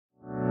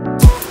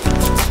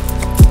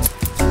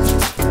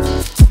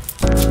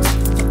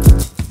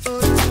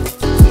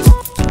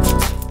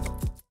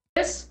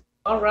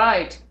All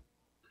right.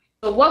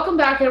 So welcome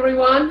back,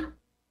 everyone.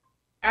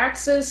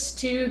 Access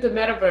to the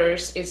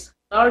metaverse is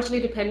largely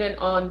dependent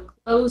on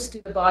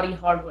close-to-the-body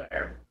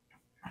hardware,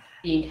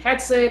 being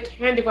headset,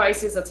 hand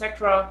devices,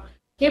 etc.,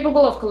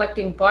 capable of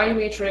collecting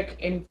biometric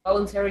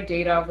involuntary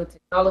data with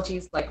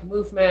technologies like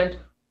movement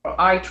or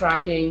eye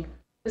tracking.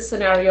 This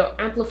scenario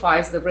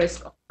amplifies the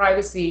risk of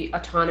privacy,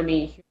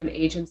 autonomy, human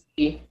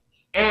agency,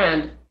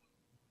 and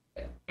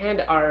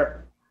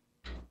our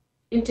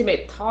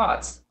intimate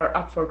thoughts are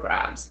up for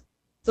grabs.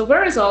 So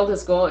where is all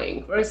this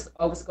going? Where is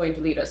all this going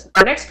to lead us?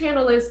 Our next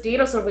panel is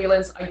data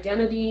surveillance,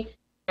 identity,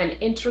 and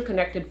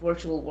interconnected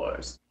virtual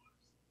worlds.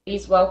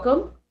 Please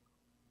welcome.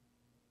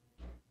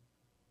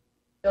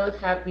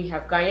 We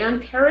have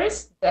Guyan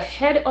Paris, the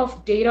head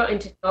of data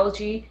and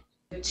technology,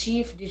 the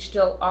chief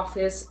digital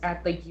office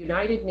at the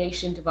United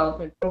Nations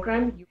Development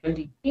Program,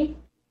 UNDP.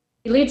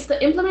 He leads the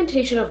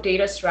implementation of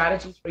data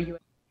strategies for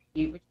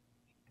UNDP, which is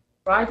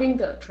driving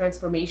the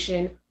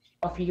transformation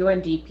of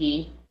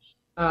UNDP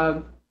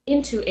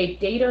into a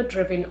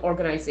data-driven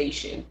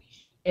organization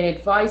and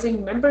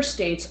advising member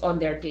states on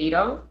their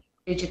data,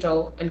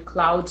 digital, and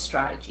cloud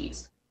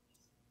strategies.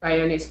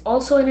 Guyan is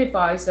also an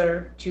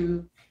advisor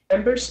to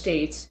member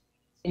states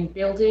in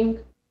building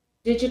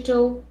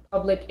digital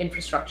public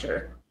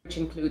infrastructure, which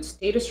includes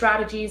data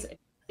strategies and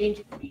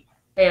changes.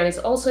 Guyan is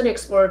also an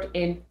expert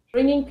in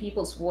bringing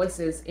people's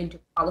voices into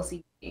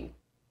policy making.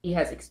 He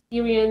has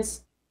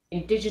experience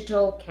in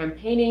digital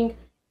campaigning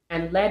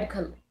and led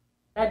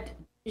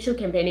digital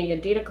campaigning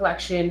and data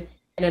collection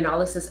and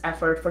analysis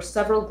effort for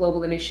several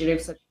global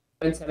initiatives such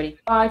as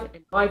 75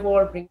 and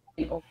MyVor, bringing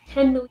in over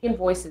 10 million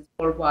voices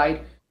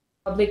worldwide,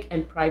 public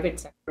and private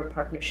sector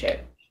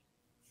partnership.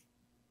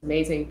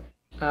 Amazing.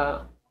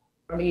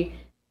 Really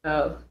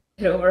get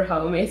over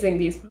how amazing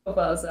these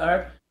profiles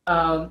are.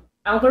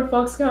 Albert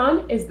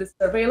Foxconn is the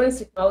Surveillance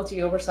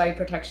Technology Oversight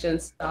Protection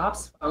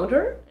STOPS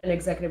founder and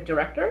executive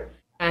director.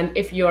 And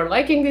if you are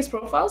liking these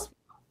profiles,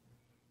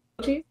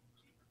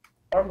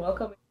 warm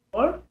welcome.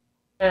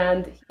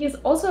 And he is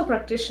also a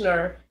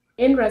practitioner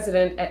in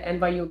resident at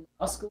NYU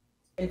Law School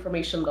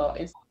Information Law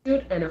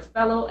Institute and a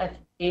fellow at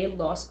Yale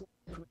Law School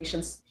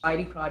Information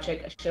Society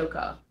Project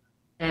Ashoka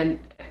and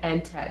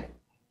TED.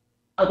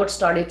 Albert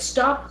started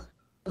STOP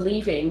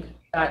believing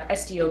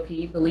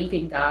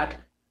that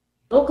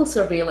local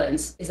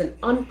surveillance is an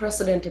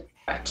unprecedented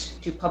threat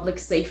to public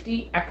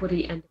safety,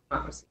 equity, and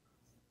democracy.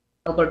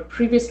 Albert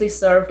previously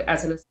served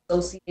as an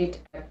associate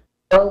at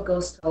Bell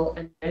Gostal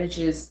and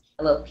manages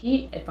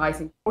LLP,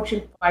 advising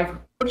Fortune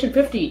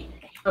 50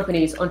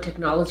 companies on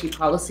technology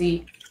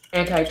policy,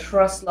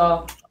 antitrust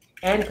law,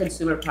 and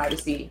consumer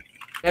privacy.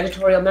 An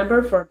editorial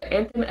member for the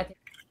Anthem Ethics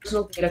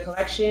Personal Data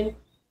Collection. He's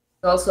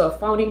also a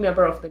founding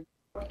member of the New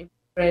York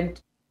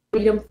Immigrant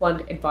Freedom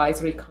Fund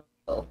Advisory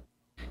Council.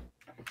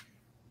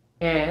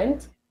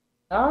 And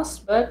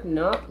last but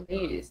not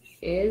least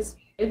is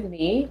with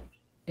me,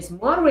 is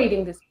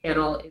moderating this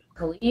panel is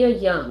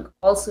Kalia Young,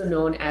 also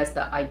known as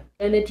the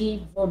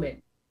Identity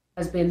Woman,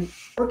 has been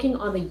working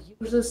on the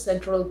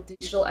user-central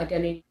digital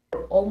identity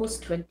for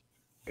almost 20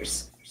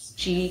 years.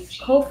 She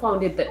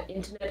co-founded the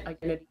Internet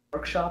Identity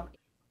Workshop in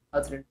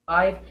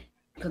 2005,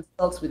 and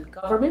consults with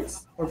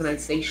governments,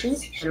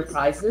 organizations,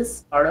 enterprises,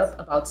 startups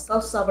about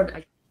self-sovereign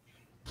identity.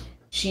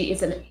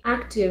 She's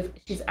active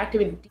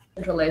in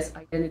decentralized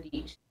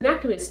identity. She's an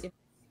activist in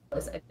the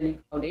Decentralized Identity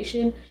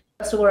Foundation,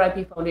 Customer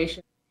IP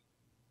Foundation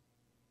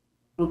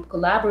group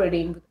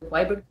collaborating with the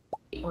vibrant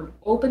community on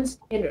open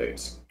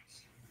standards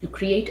to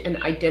create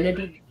an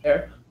identity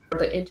layer for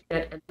the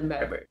internet and the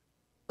metaverse.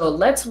 So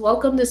let's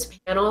welcome this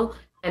panel.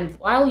 And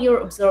while you're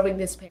observing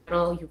this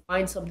panel, you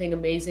find something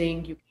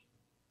amazing, you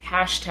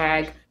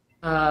hashtag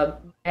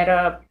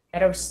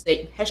Metaverse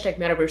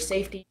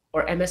Safety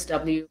or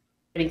MSW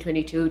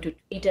 2022 to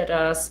tweet at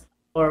us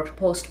or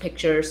post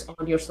pictures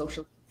on your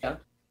social media.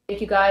 Thank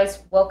you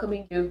guys.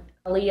 Welcoming you.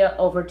 Aliyah,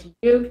 over to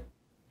you.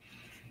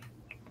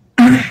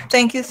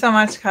 Thank you so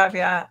much,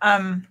 Kavya.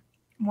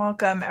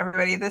 Welcome,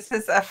 everybody. This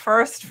is a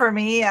first for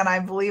me, and I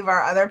believe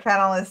our other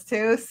panelists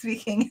too,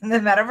 speaking in the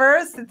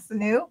metaverse. It's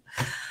new.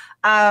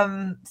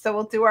 So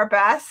we'll do our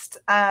best.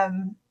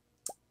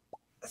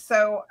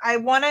 So I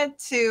wanted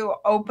to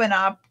open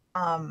up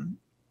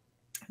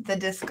the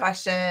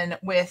discussion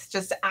with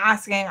just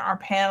asking our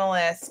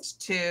panelists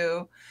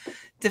to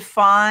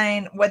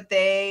define what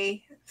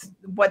they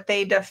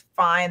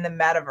define the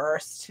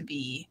metaverse to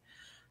be.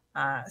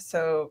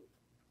 So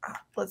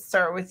let's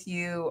start with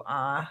you,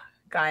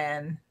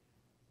 Guyan.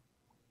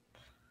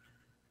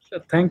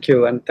 Thank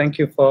you, and thank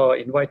you for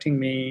inviting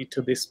me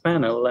to this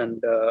panel.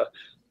 And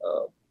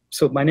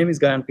so my name is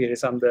Guyan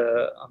Paris. I'm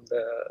the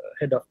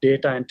head of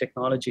data and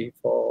technology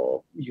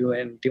for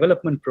UN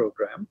Development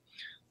Program.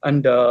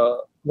 And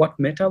what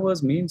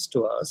metaverse means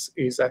to us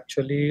is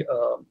actually,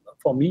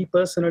 for me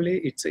personally,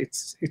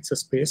 it's a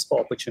space for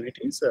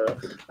opportunities,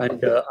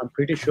 and I'm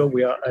pretty sure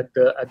we are at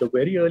the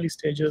very early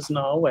stages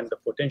now, and the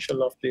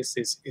potential of this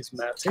is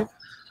massive,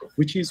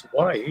 which is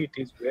why it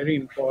is very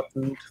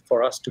important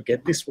for us to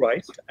get this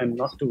right and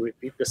not to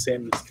repeat the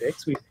same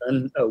mistakes we've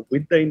done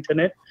with the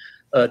internet,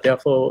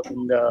 Therefore,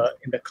 in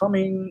the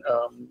coming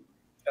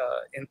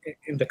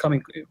in the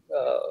coming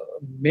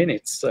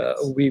minutes,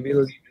 we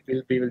will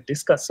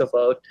discuss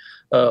about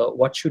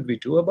what should we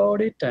do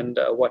about it, and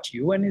what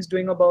UN is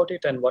doing about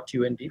it, and what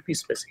UNDP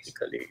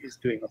specifically is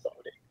doing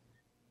about it.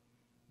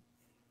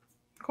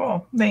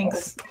 Cool,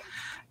 thanks.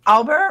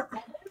 Albert?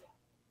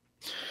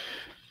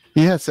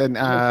 Yes, and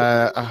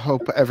I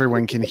hope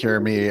everyone can hear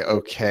me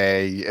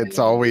okay. It's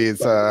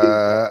always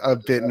a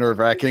bit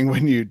nerve-wracking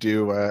when you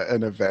do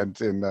an event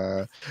in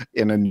a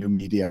new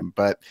medium.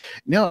 But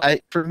no,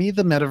 for me,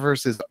 the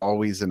metaverse is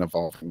always an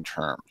evolving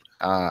term.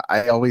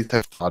 I always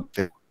have thought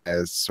of it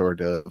as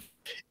sort of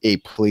a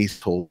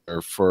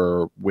placeholder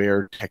for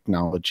where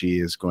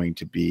technology is going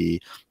to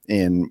be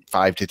in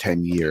 5 to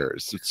 10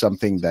 years. It's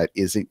something that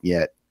isn't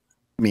yet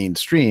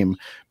mainstream,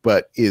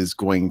 but is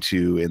going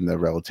to, in the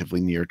relatively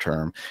near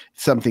term,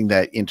 something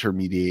that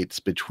intermediates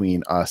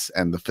between us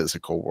and the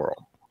physical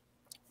world.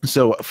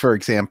 So, for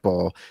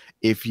example,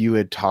 if you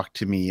had talked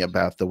to me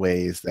about the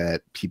ways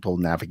that people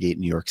navigate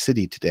New York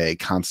City today,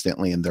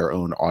 constantly in their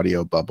own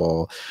audio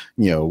bubble,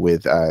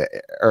 with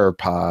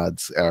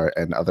AirPods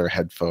and other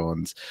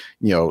headphones,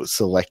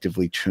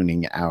 selectively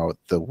tuning out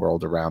the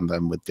world around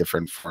them with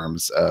different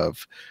forms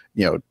of,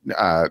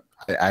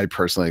 I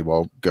personally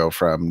will go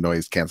from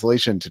noise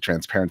cancellation to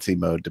transparency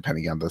mode,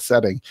 depending on the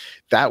setting.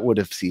 That would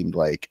have seemed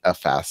like a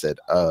facet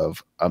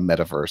of a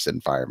metaverse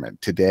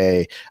environment.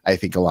 Today, I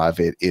think a lot of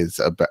it is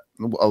about,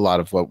 a lot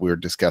of what we're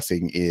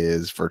discussing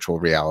is virtual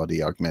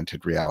reality,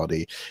 augmented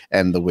reality,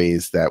 and the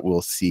ways that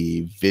we'll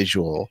see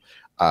visual,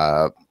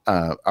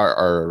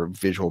 our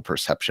visual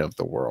perception of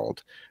the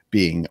world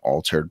being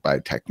altered by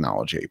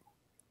technology.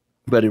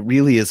 But it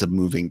really is a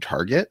moving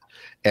target.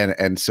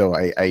 And so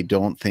I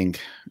don't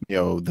think,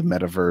 the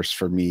metaverse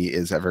for me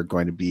is ever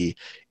going to be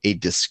a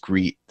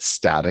discrete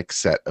static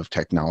set of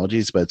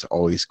technologies, but it's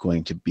always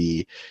going to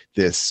be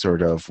this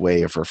sort of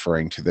way of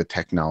referring to the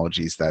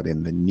technologies that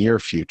in the near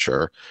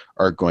future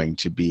are going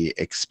to be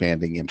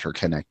expanding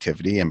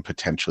interconnectivity and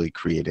potentially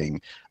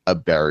creating a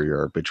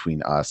barrier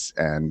between us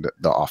and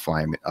the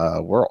offline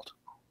world.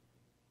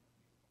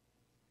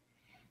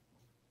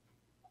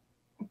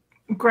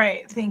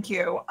 Great, thank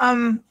you.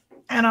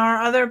 And our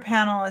other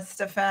panelist,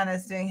 Stefan,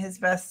 is doing his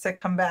best to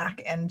come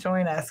back and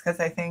join us, because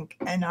I think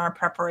in our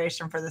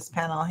preparation for this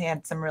panel, he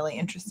had some really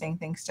interesting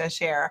things to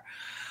share.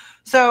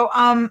 So,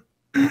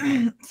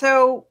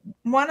 so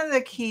one of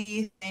the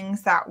key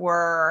things that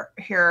we're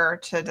here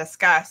to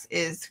discuss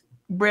is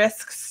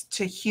risks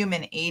to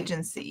human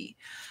agency.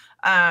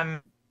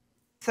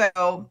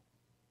 So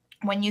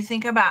when you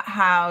think about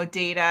how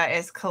data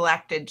is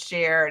collected,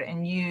 shared,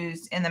 and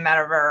used in the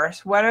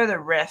metaverse, what are the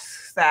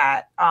risks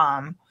that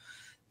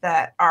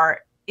that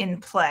are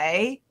in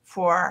play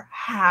for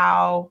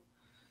how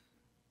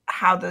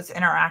those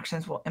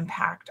interactions will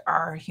impact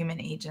our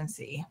human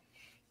agency?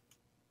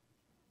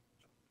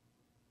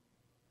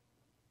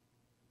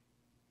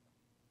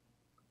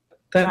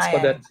 Thanks for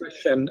that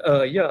question.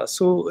 Yeah,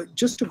 so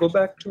just to go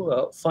back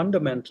to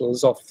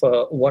fundamentals of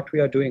what we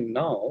are doing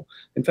now.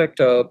 In fact,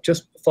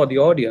 just for the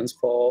audience,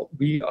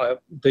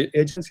 the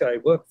agency I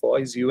work for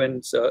is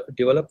UN's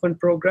development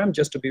program.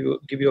 Just to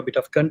give you a bit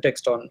of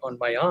context on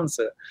my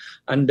answer,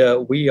 and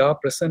we are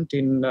present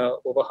in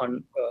over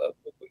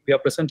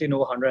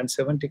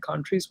 170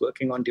 countries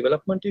working on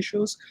development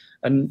issues,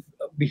 and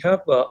we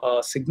have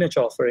our signature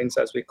offerings,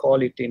 as we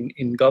call it,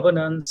 in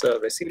governance,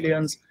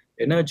 resilience,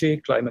 energy,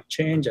 climate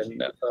change,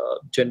 and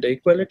gender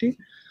equality.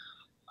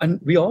 And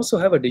we also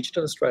have a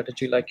digital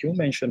strategy, like you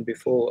mentioned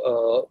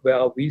before,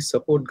 where we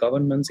support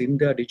governments in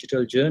their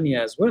digital journey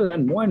as well.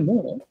 And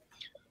more,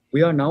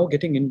 we are now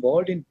getting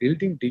involved in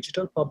building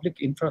digital public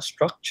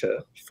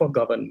infrastructure for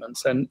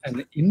governments. And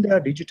in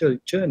their digital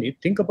journey,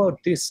 think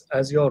about this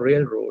as your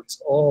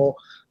railroads or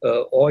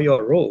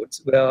your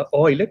roads,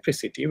 or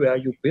electricity, where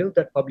you build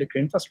that public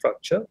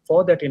infrastructure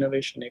for that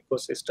innovation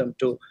ecosystem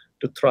to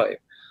thrive.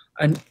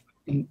 And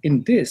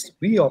in this,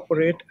 we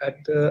operate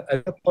at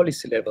the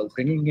policy level,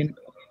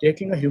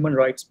 taking a human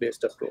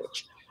rights-based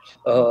approach,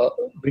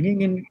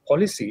 bringing in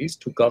policies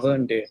to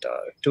govern data,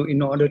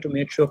 in order to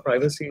make sure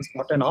privacy is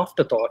not an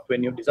afterthought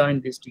when you design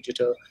these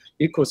digital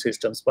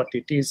ecosystems, but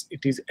it is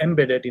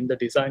embedded in the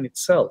design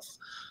itself.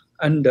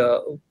 And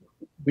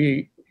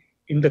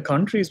in the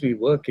countries we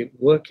work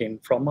in,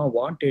 from our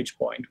vantage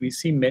point, we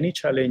see many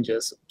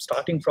challenges,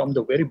 starting from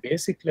the very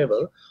basic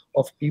level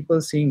of people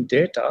seeing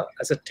data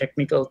as a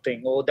technical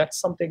thing. Oh,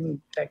 that's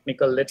something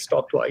technical, let's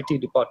talk to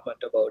IT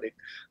department about it.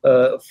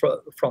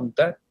 From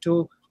that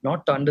to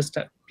not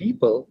understand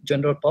people,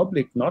 general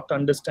public, not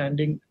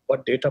understanding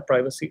what data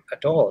privacy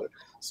at all.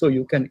 So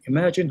you can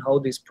imagine how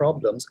these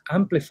problems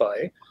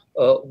amplify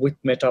with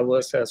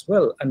metaverse as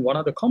well. And one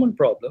of the common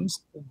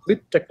problems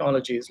with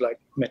technologies like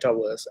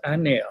metaverse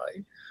and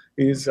AI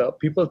is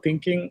people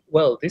thinking,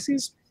 well, this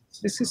is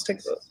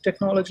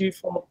technology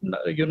for,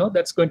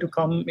 that's going to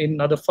come in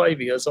another 5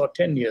 years or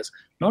 10 years,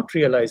 not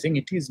realizing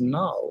it is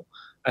now.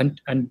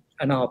 And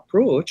our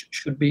approach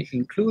should be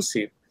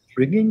inclusive,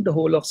 bringing the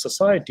whole of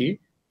society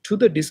to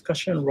the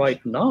discussion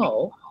right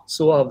now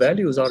So our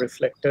values are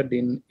reflected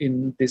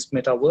in this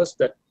metaverse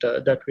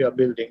that we are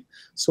building.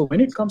 So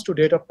when it comes to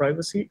data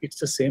privacy, it's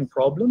the same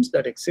problems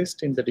that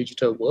exist in the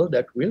digital world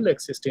that will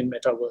exist in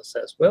metaverse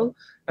as well.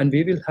 And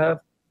we will have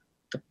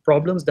the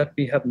problems that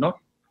we have not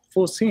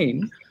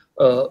foreseen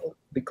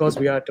because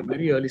we are at a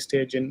very early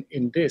stage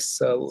in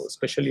this,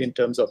 especially in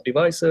terms of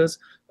devices,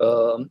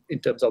 in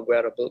terms of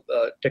wearable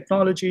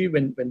technology,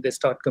 when they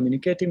start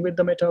communicating with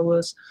the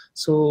metaverse.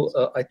 So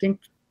I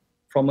think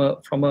from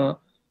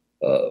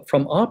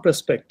our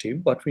perspective,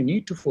 what we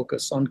need to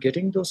focus on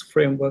getting those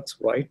frameworks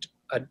right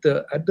at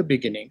the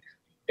beginning,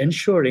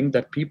 ensuring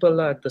that people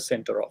are at the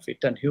center of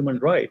it and human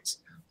rights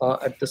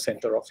are at the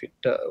center of it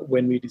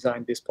when we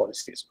design these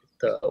policies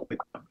with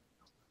them.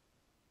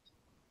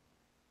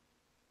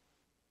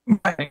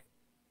 Right.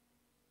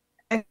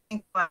 I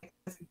think like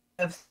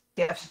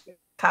gifts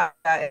that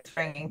is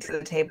bringing to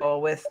the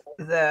table with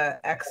the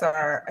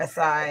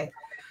XRSI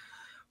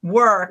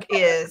work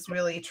is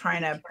really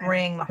trying to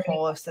bring the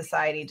whole of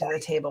society to the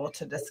table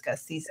to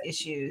discuss these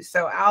issues.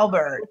 So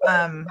Albert,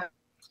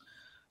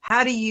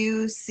 how do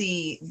you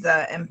see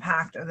the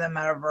impact of the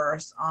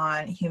metaverse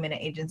on human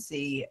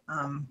agency,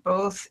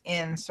 both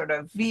in sort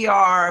of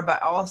VR,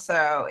 but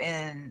also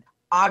in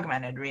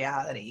augmented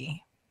reality?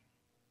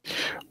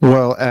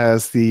 Well,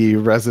 as the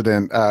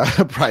resident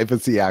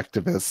privacy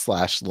activist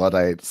slash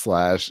Luddite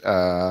slash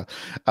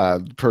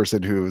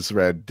person who's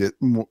read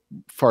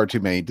far too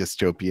many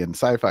dystopian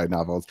sci-fi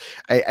novels,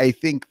 I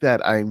think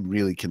that I'm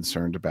really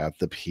concerned about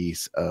the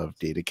piece of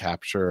data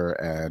capture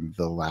and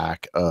the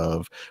lack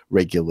of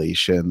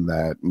regulation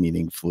that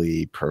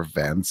meaningfully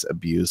prevents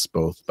abuse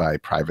both by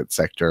private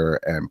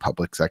sector and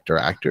public sector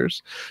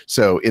actors.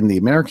 So in the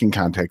American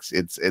context,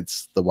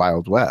 it's the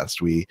Wild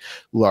West. We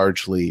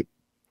largely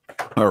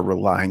are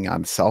relying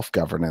on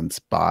self-governance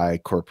by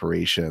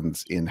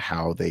corporations in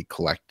how they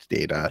collect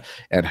data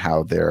and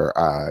how they're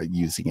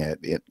using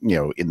it,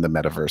 in the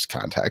metaverse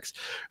context.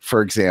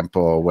 For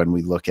example, when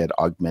we look at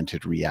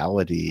augmented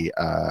reality,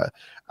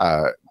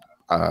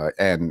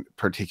 and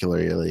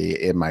particularly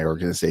in my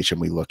organization,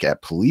 we look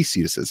at police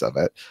uses of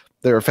it.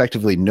 There are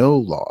effectively no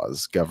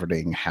laws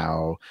governing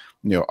how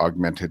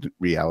augmented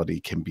reality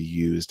can be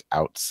used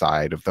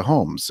outside of the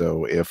home.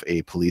 So if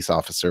a police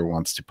officer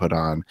wants to put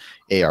on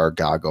AR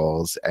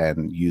goggles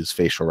and use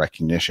facial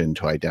recognition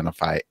to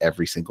identify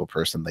every single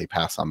person they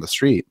pass on the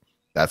street,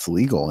 that's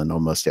legal in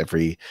almost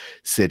every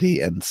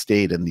city and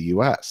state in the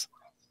US.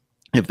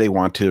 If they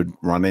want to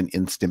run an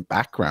instant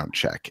background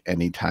check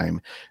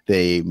anytime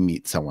they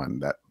meet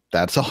someone,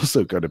 that's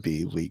also going to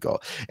be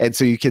legal. And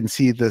so you can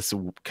see this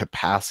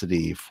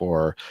capacity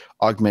for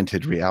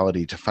augmented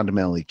reality to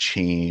fundamentally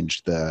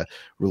change the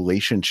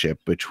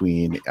relationship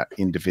between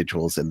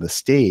individuals and the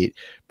state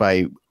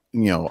by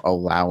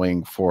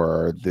allowing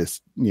for this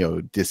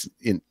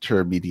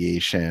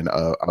disintermediation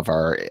of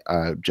our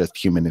just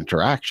human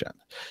interaction.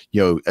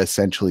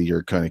 Essentially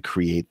you're going to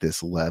create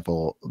this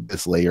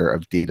layer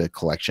of data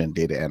collection,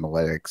 data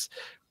analytics,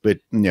 but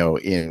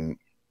in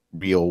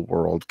real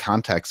world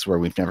contexts where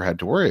we've never had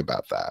to worry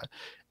about that.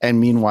 And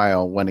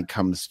meanwhile, when it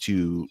comes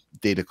to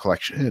data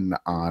collection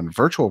on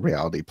virtual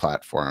reality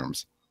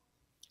platforms,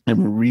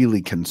 I'm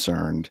really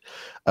concerned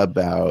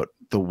about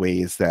the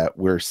ways that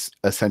we're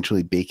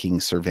essentially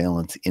baking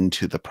surveillance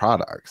into the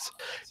products,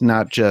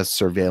 not just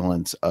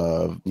surveillance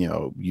of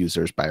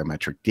users'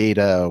 biometric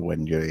data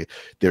when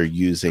they're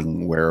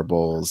using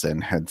wearables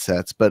and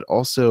headsets, but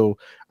also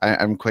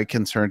I'm quite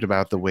concerned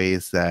about the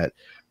ways that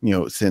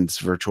since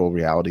virtual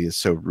reality is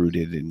so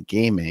rooted in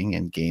gaming,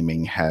 and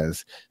gaming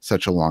has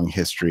such a long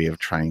history of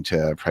trying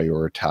to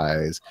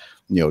prioritize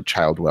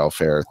child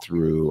welfare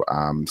through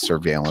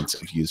surveillance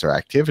of user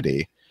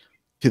activity,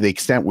 to the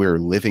extent we're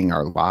living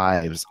our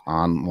lives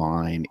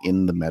online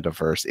in the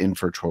metaverse, in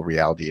virtual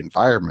reality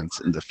environments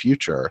in the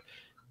future,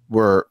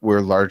 we're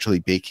largely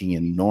baking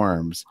in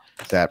norms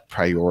that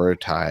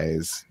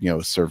prioritize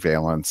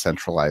surveillance,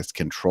 centralized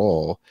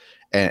control,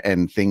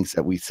 and things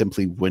that we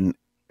simply wouldn't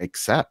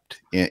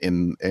accept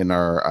in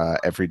our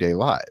everyday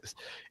lives.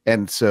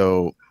 And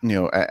so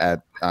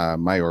at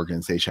my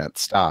organization at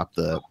STOP,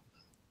 the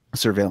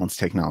Surveillance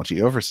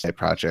Technology Oversight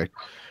Project,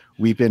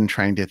 we've been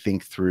trying to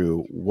think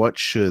through what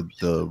should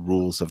the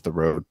rules of the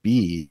road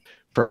be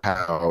for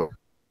how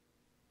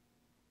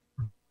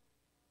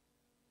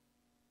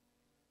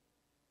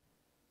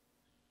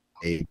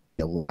a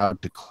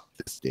allowed to collect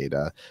this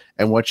data,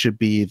 and what should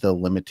be the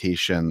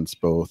limitations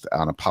both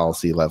on a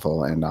policy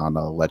level and on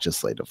a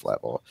legislative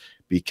level,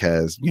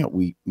 because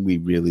we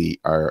really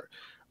are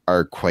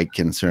quite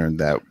concerned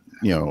that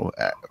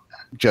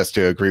just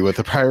to agree with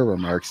the prior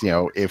remarks,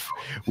 if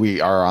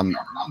we are on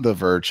the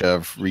verge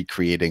of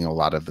recreating a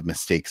lot of the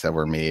mistakes that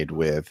were made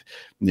with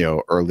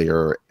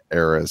earlier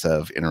eras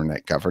of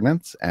internet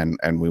governance,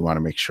 and we want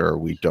to make sure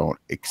we don't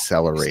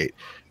accelerate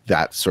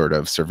that sort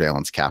of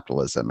surveillance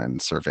capitalism and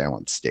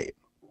surveillance state.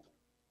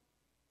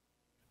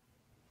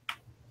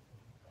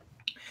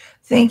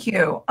 Thank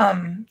you.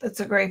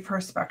 That's a great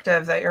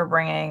perspective that you're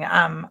bringing.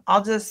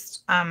 I'll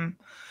just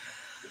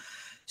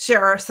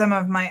share some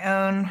of my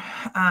own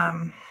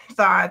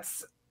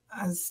thoughts.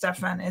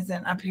 Stefan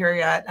isn't up here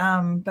yet,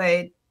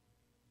 but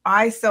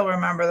I still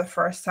remember the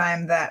first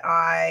time that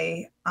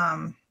I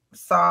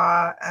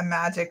saw a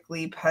Magic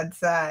Leap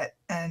headset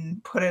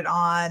and put it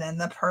on, and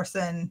the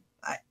person,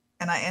 I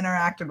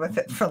interacted with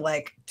it for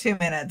like 2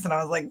 minutes, and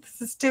I was like,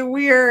 this is too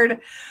weird.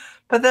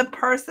 But the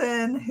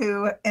person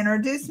who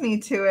introduced me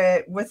to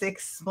it was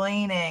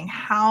explaining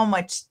how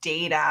much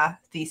data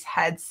these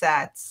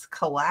headsets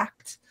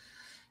collect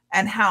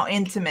and how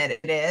intimate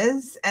it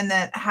is, and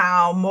that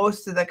how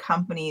most of the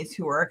companies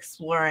who were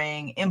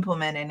exploring,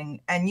 implementing,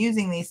 and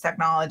using these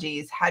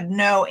technologies had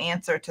no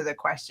answer to the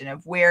question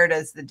of where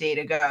does the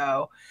data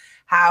go,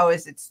 how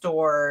is it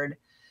stored,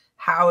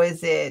 how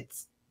is it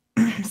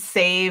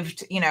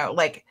saved. You know,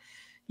 like,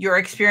 your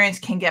experience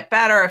can get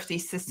better if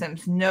these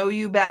systems know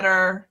you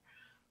better,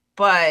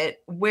 but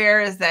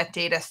where is that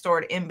data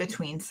stored in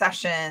between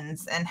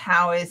sessions, and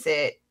how is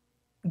it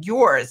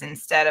yours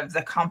instead of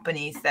the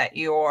companies that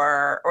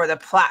you're, or the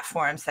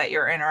platforms that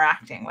you're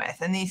interacting with?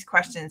 And these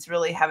questions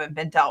really haven't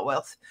been dealt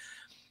with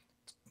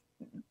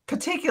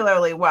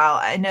particularly well.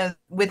 I know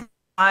with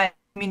my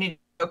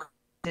community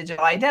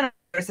digital identity,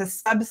 there's a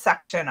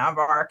subsection of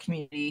our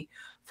community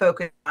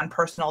focused on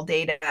personal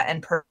data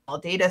and personal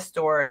data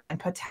storage, and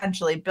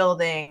potentially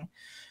building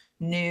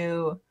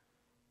new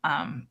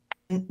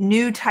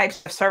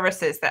types of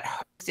services that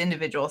host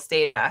individuals'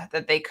 data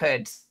that they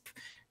could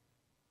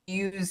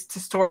use to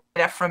store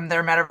data from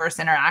their metaverse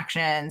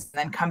interactions, and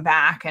then come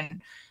back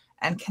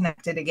and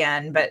connect it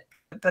again. But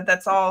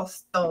that's all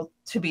still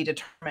to be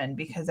determined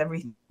because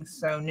everything's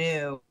so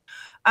new.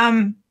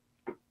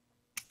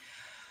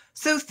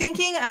 So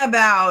thinking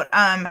about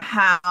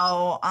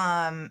how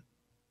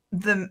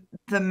the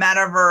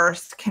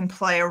metaverse can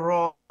play a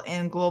role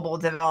in global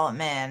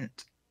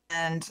development,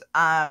 and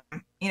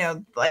you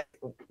know, like,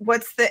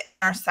 what's the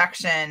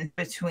intersection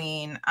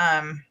between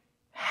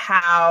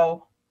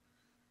how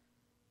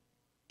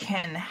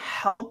can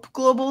help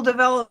global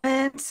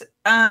development,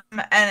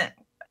 and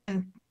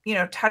you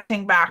know,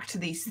 touching back to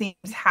these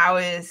themes, how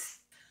is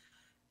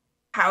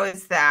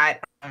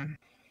that,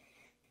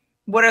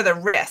 what are the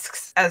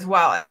risks as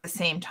well at the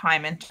same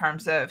time in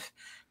terms of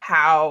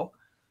how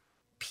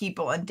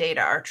people and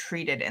data are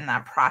treated in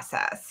that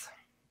process?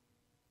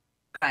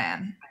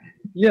 Brian.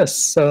 Yes.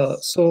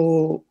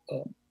 So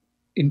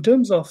in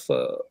terms of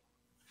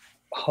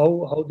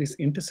how this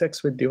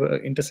intersects with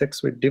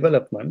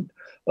development,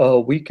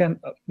 we can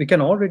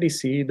already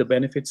see the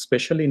benefits,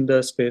 especially in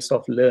the space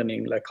of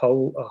learning, like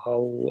how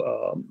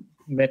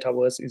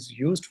metaverse is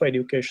used for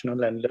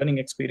educational and learning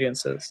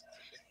experiences,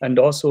 and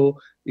also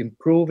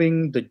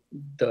improving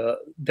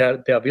there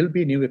will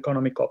be new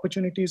economic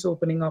opportunities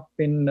opening up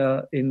in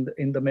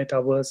the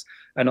metaverse,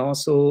 and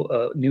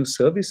also new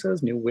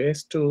services, new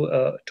ways to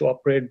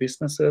operate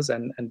businesses,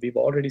 and we've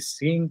already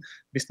seen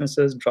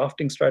businesses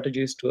drafting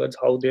strategies towards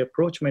how they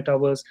approach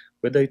metaverse,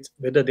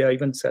 whether they are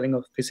even selling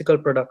a physical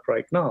product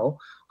right now.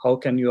 How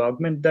can you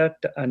augment that?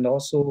 And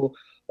also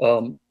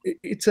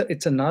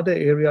it's another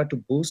area to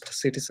boost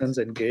citizens'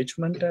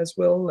 engagement as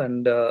well,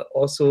 and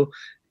also,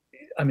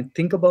 I mean,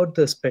 think about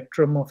the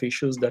spectrum of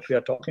issues that we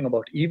are talking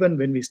about. Even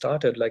when we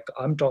started, like,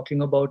 I'm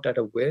talking about at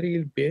a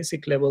very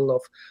basic level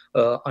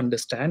of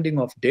understanding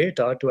of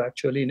data, to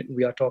actually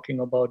we are talking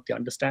about the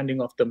understanding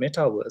of the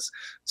metaverse.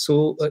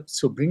 So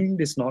bringing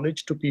this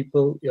knowledge to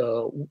people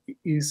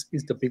is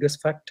the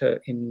biggest factor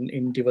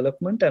in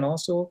development. And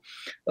also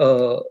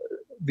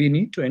we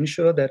need to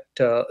ensure that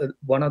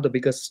one of the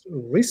biggest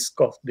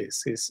risk of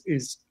this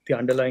is the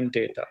underlying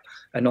data.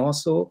 And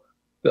also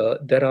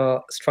there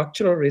are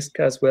structural risks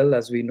as well.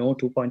 As we know,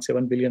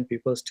 2.7 billion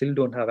people still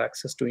don't have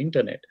access to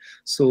internet.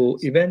 So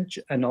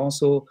and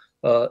also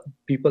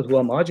people who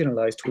are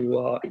marginalized, who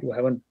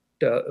haven't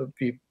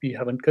we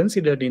haven't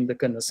considered in the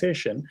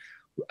conversation.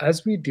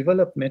 As we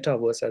develop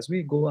metaverse, as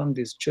we go on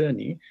this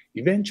journey,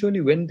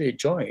 eventually when they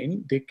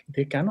join,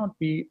 they cannot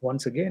be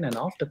once again an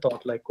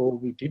afterthought, like, oh,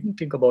 we didn't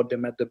think about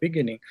them at the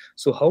beginning.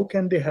 So how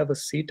can they have a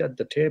seat at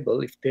the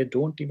table if they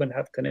don't even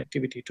have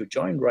connectivity to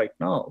join right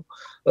now,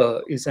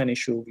 is an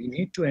issue. We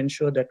need to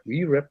ensure that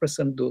we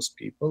represent those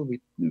people with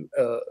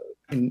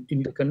in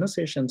the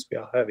conversations we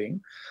are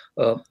having.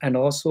 And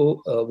also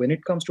when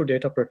it comes to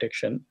data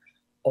protection,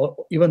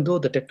 even though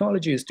the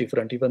technology is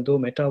different, even though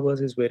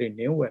metaverse is very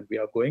new and we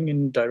are going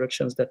in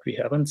directions that we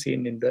haven't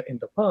seen in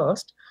the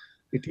past,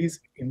 it is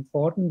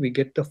important we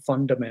get the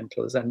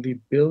fundamentals and we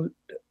build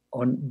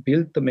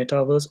the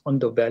metaverse on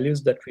the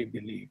values that we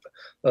believe,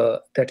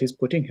 that is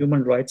putting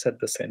human rights at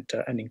the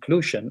center and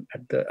inclusion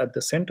at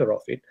the center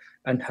of it,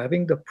 and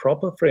having the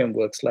proper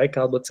frameworks. Like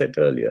Albert said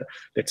earlier,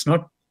 let's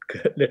not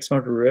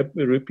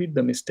repeat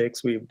the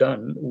mistakes we've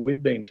done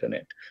with the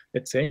internet.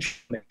 Let's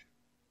ensure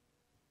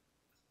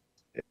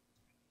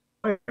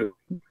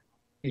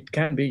it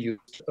can be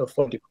used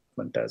for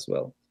development as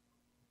well.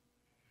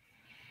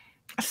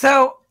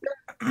 So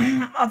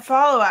a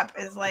follow-up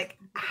is, like,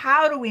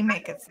 how do we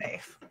make it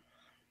safe?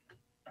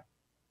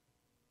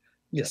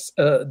 Yes,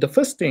 the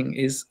first thing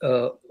is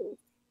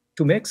to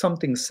to make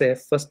something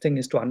safe, first thing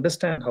is to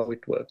understand how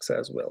it works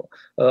as well.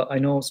 I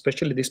know,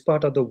 especially this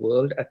part of the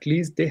world, at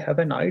least they have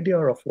an idea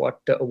of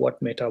what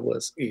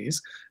metaverse is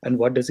and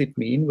what does it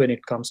mean when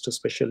it comes to,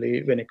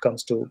 especially when it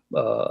comes to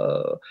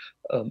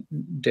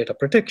data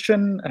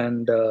protection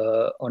and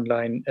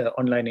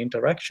online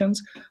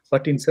interactions.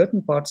 But in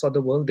certain parts of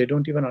the world, they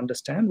don't even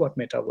understand what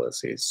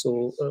metaverse is.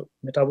 So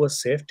metaverse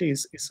safety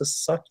is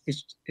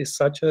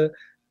such a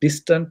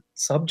distant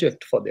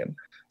subject for them.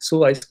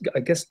 So I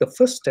guess the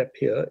first step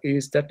here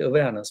is that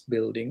awareness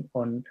building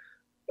on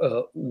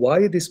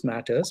why this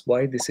matters,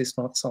 why this is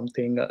not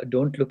something,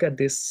 don't look at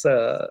this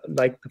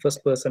like the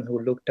first person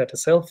who looked at a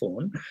cell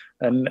phone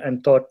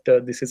and thought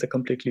this is a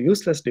completely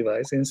useless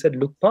device. Instead,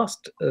 look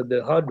past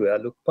the hardware,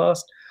 look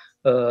past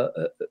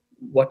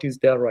what is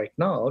there right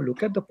now,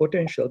 look at the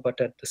potential,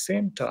 but at the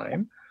same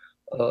time,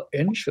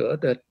 ensure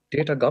that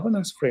data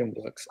governance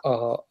frameworks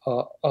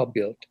are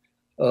built.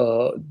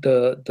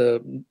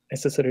 The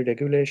necessary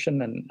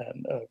regulation and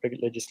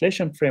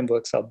legislation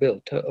frameworks are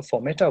built for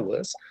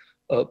metaverse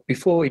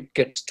before it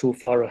gets too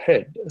far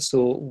ahead.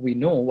 So we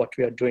know what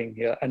we are doing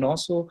here. And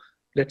also,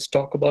 let's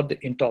talk about the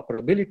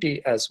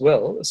interoperability as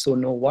well, so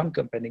no one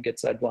company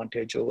gets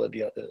advantage over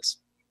the others.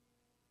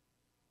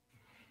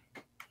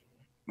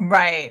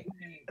 Right.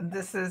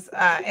 This is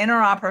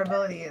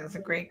interoperability is a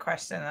great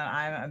question that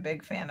I'm a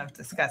big fan of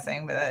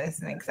discussing, but that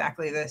isn't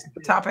exactly the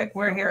topic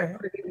we're here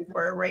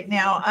for right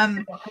now.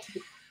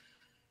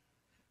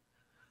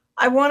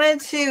 I wanted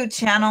to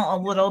channel a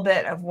little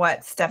bit of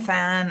what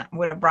Stefan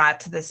would have brought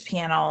to this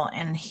panel.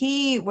 And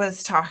he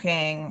was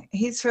talking,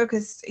 he's at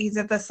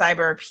the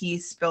Cyber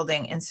Peace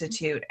Building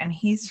Institute, and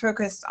he's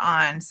focused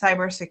on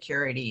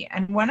cybersecurity.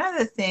 And one of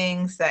the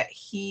things that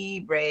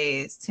he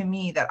raised to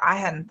me that I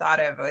hadn't thought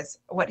of was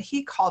what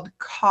he called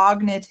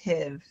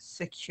cognitive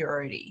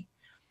security.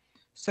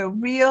 So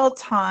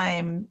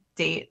real-time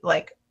data,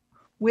 like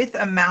with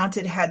a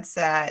mounted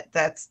headset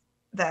that's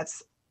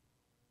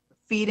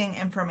feeding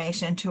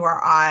information to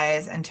our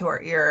eyes and to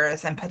our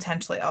ears, and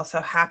potentially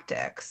also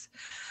haptics,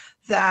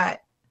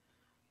 that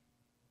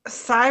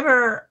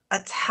cyber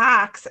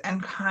attacks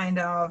and kind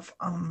of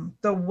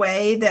the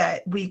way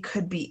that we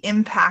could be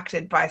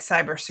impacted by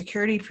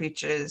cybersecurity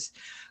breaches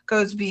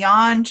goes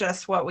beyond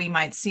just what we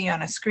might see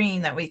on a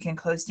screen that we can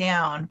close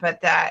down,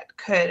 but that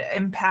could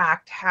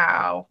impact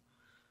how,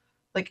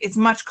 like, it's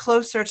much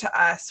closer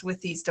to us with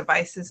these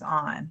devices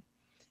on.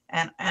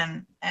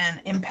 And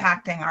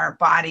impacting our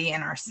body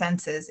and our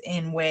senses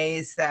in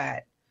ways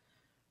that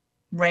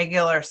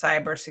regular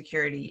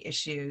cybersecurity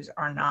issues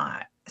are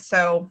not.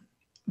 So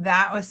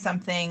that was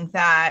something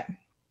that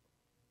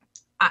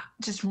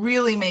just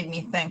really made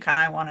me think, and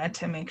I wanted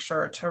to make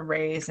sure to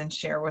raise and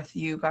share with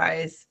you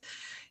guys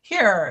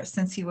here,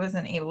 since he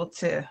wasn't able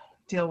to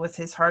deal with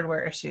his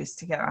hardware issues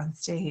to get on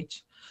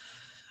stage.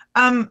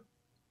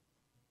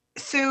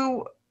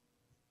 So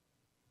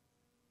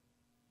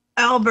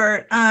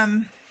Albert,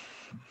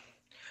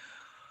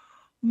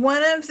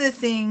 one of the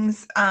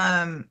things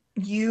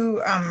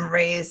you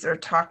raised or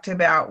talked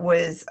about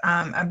was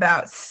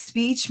about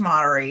speech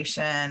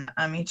moderation.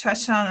 You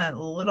touched on it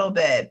a little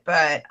bit,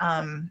 but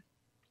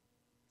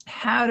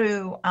how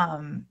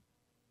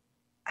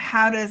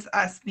does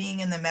us being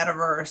in the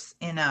metaverse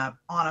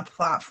on a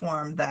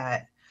platform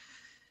that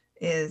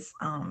is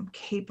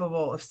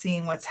capable of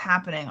seeing what's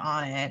happening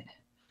on it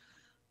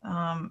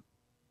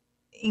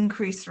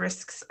increase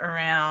risks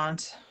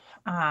around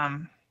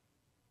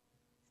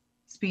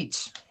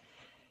speech?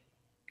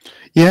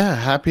 Yeah,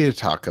 happy to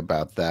talk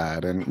about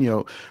that.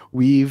 And,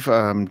 we've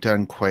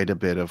done quite a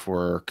bit of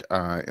work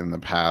in the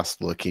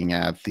past looking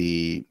at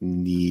the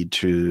need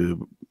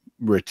to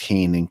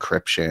retain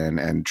encryption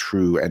and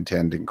true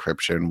end-to-end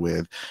encryption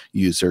with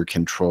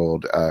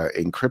user-controlled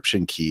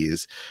encryption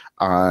keys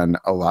on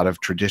a lot of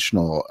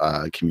traditional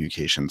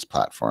communications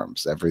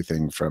platforms,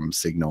 everything from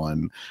Signal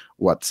and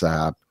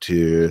WhatsApp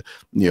to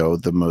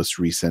the most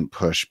recent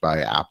push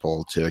by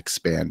Apple to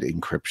expand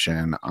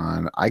encryption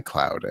on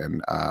iCloud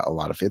and a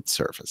lot of its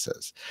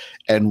services.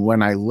 And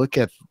when I look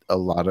at a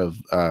lot of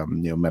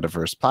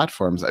metaverse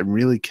platforms, I'm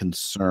really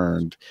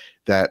concerned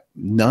that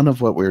none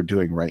of what we're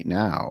doing right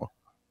now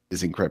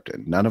is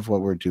encrypted. None of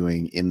what we're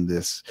doing in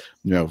this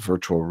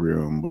virtual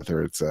room,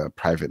 whether it's a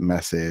private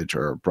message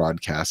or a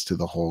broadcast to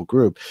the whole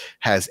group,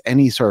 has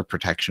any sort of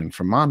protection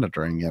from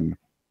monitoring. And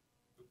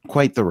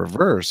quite the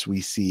reverse, we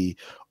see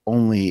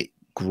only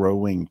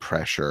growing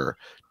pressure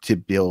to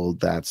build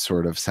that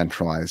sort of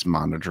centralized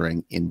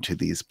monitoring into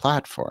these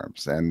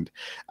platforms. And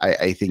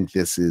I think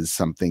this is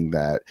something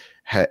that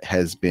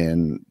has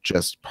been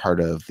just part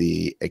of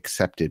the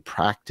accepted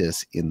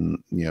practice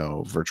in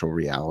virtual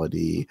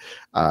reality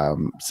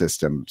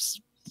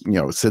systems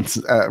since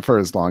for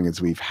as long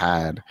as we've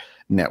had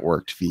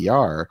networked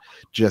VR,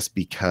 just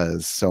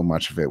because so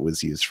much of it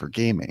was used for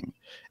gaming.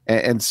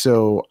 And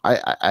so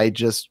I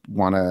just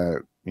want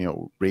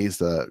to raise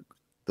the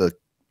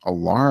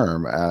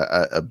alarm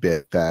a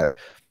bit that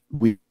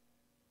we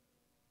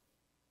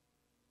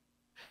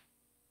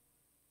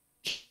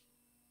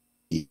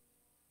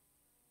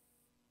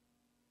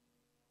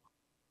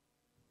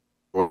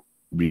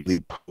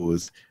really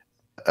pose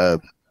a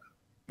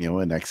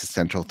an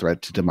existential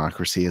threat to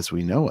democracy as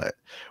we know it,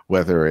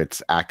 whether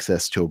it's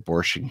access to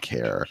abortion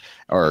care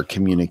or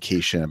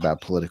communication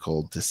about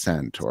political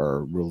dissent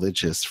or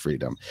religious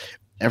freedom.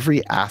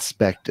 Every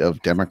aspect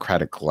of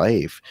democratic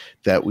life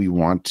that we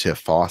want to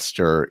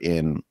foster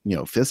in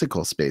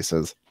physical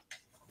spaces.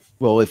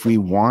 Well, if we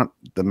want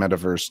the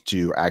metaverse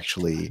to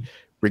actually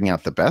bring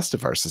out the best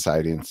of our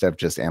society instead of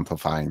just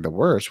amplifying the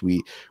worst,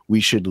 we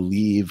should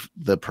leave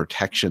the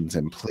protections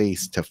in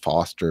place to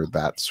foster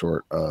that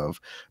sort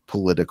of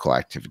political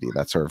activity,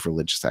 that sort of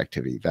religious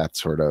activity, that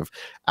sort of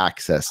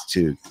access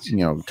to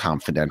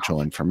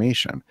confidential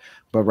information.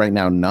 But right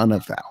now, none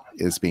of that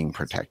is being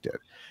protected.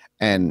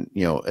 And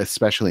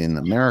especially in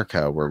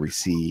America, where we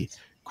see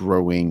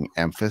growing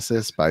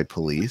emphasis by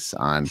police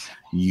on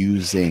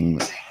using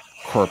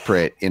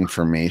corporate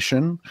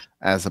information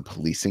as a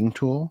policing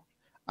tool,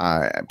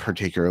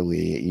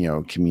 particularly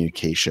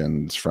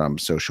communications from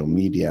social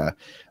media.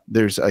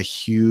 There's a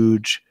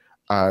huge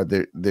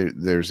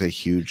there's a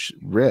huge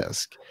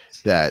risk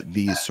that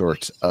these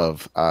sorts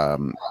of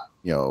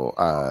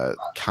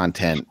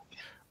content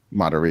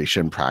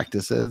moderation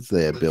practices,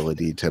 the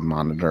ability to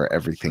monitor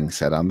everything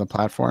said on the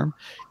platform,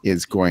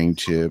 is going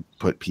to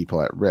put people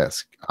at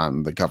risk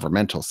on the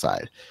governmental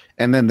side.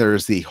 And then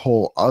there's the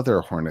whole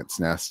other hornet's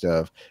nest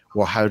of,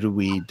 well, how do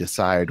we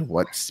decide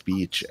what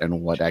speech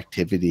and what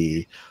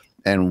activity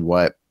and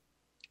what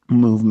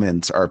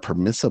movements are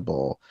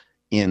permissible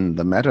in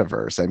the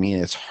metaverse? I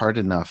mean, it's hard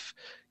enough,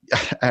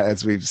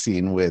 as we've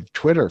seen with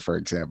Twitter, for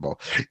example,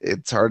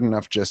 it's hard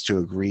enough just to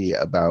agree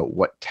about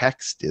what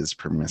text is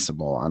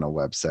permissible on a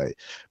website.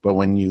 But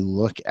when you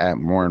look at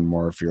more and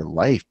more of your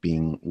life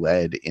being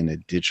led in a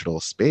digital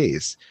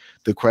space,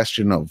 the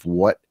question of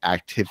what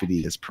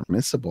activity is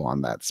permissible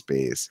on that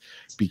space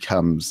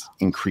becomes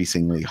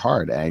increasingly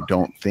hard. And I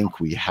don't think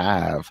we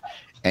have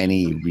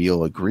any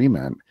real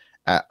agreement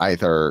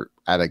either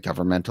at a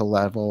governmental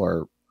level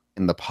or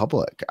in the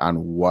public on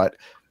what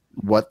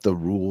the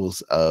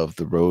rules of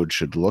the road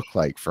should look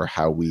like for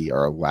how we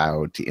are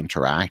allowed to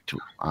interact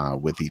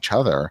with each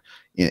other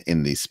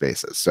in these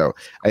spaces. So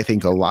I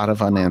think a lot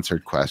of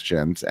unanswered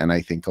questions, and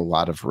I think a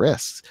lot of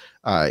risks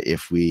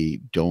if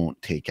we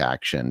don't take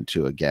action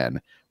to,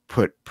 again,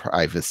 put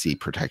privacy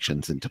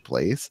protections into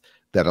place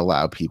that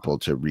allow people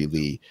to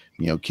really,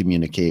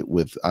 communicate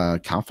with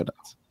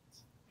confidence.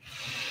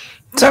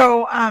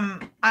 So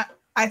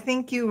I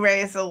think you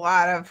raise a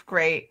lot of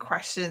great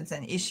questions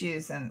and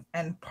issues, and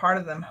part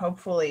of them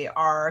hopefully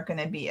are going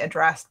to be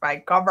addressed by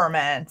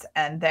government,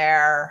 and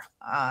they're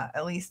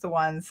at least the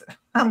ones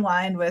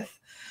aligned with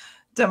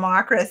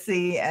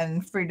democracy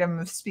and freedom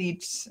of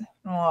speech,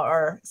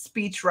 or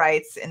speech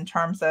rights in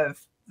terms of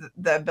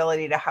the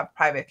ability to have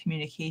private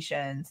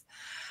communications.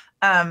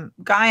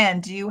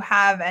 Guyan, do you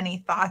have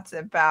any thoughts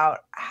about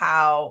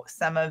how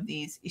some of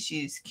these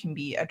issues can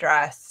be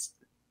addressed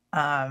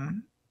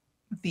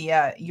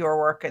via your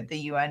work at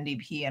the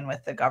UNDP and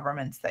with the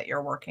governments that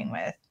you're working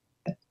with?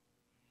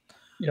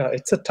 Yeah,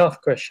 it's a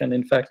tough question,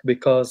 in fact,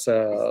 because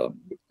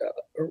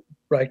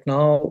right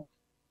now,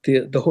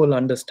 the whole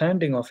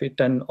understanding of it,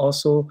 and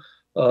also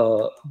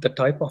the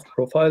type of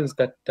profiles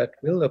that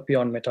will appear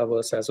on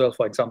Metaverse as well.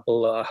 For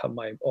example, I have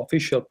my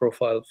official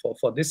profile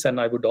for this, and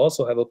I would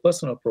also have a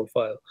personal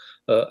profile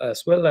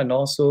as well. And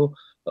also,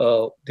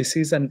 this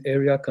is an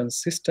area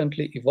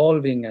consistently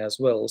evolving as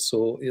well.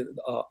 So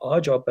our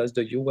job as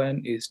the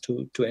UN is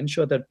to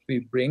ensure that we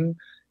bring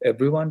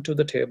everyone to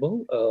the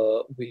table.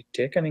 We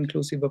take an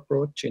inclusive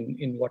approach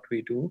in what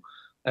we do,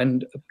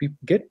 and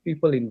get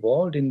people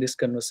involved in this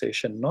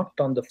conversation, not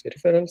on the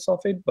peripherals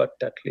of it, but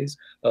at least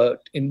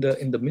in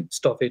the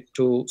midst of it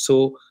too,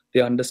 so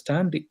they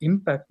understand the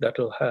impact that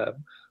will have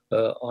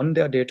on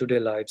their day-to-day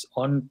lives,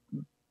 on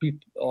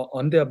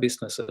their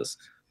businesses,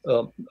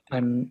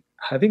 and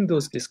having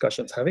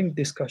discussions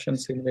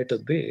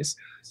simulated this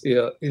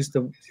is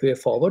the way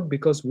forward,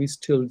 because we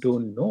still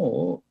don't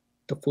know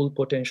the full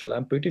potential.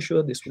 I'm pretty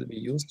sure this will be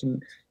used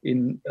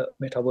in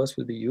Metaverse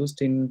will be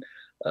used in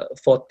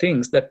for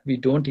things that we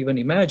don't even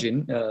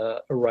imagine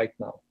right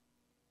now.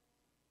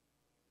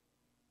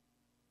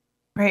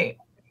 Great.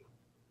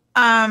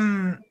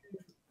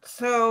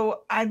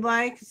 So I'd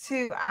like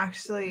to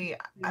actually,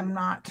 I'm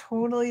not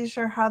totally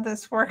sure how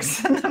this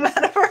works in the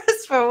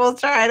metaverse, but we'll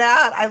try it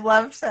out. I'd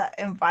love to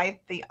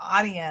invite the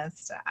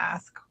audience to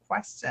ask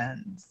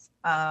questions.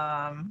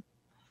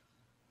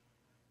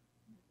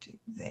 Do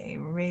they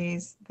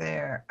raise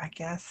their, I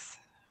guess,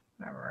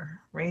 whatever.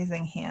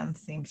 Raising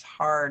hands seems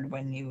hard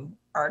when you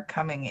are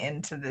coming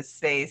into this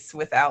space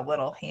without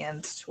little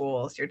hand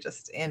tools. You're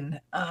just in.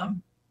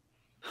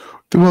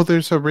 Well,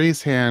 there's a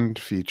raise hand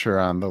feature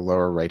on the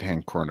lower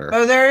right-hand corner.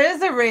 Oh, there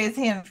is a raise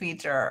hand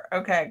feature.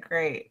 Okay,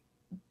 great.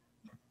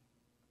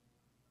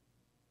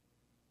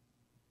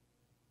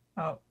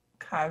 Oh,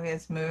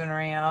 Kavia's moving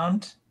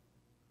around.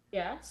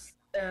 Yes,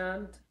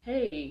 and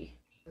hey,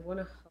 I want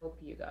to help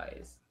you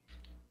guys.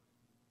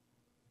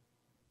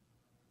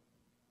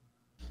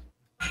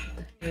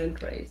 The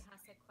hand raise.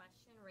 Ask a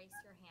question, raise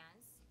your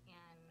hands,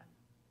 and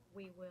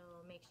we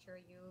will make sure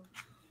you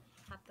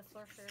have the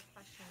floor for your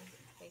questions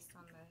based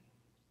on the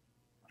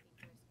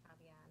speakers,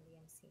 Kavya and the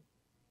MC.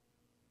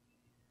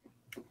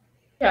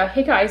 Yeah,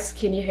 hey guys,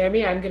 can you hear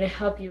me? I'm going to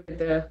help you with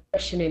the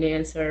question and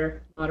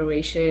answer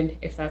moderation,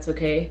 if that's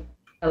okay.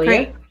 Elliot?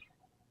 Great.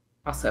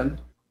 Awesome.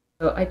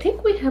 So I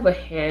think we have a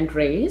hand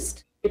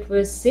raised. It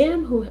was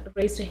Sam who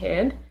raised a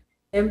hand.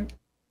 Sam,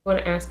 I want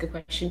to ask a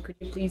question. Could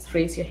you please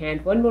raise your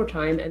hand one more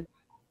time and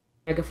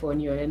megaphone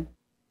you in?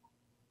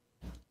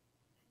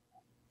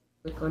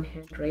 Click on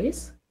hand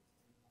raise.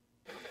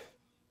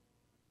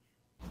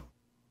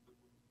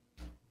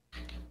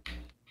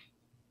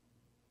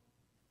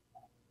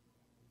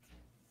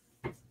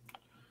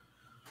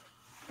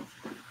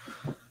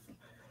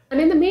 And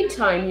in the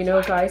meantime, you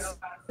know, guys,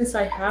 since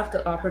I have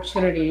the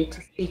opportunity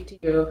to speak to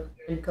you,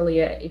 and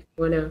Kalia, if you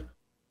want to,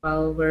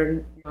 while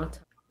we're not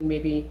talking,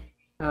 maybe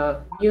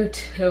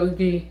mute, we would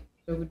be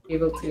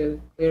able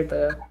to clear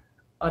the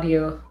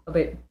audio a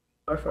bit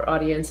more for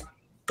audience.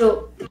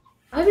 So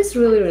I was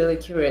really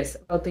curious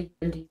about the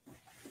UND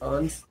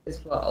response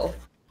as well.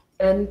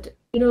 And,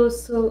 you know,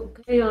 so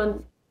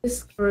Gayan,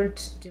 this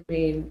current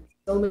domain,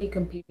 so many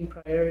competing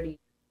priorities.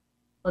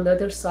 On the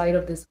other side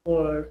of this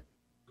war,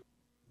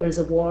 there's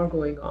a war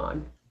going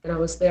on. And I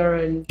was there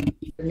in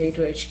the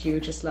NATO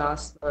HQ just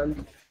last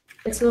month.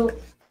 And so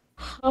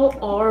how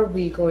are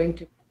we going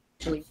to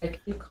actually,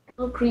 like in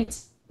concrete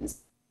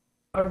sense,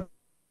 are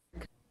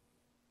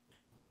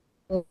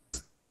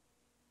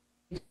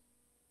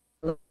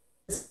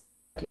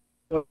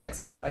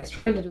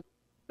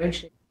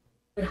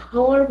but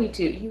how are we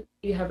to,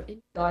 you have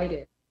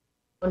guided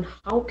on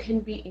how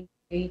can we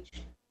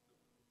engage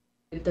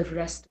with the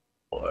rest of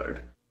the world?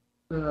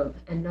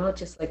 And not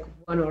just like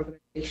one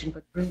organization,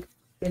 but bring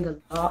a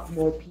lot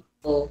more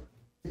people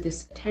to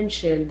this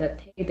attention that,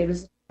 hey, there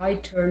is a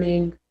tide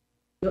turning,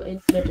 your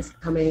internet is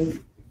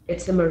coming,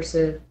 it's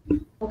immersive.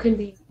 How can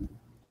we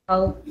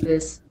help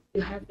this? Do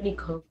you have any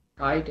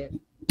guidance?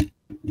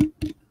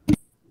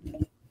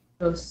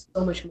 Know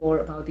so much more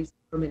about these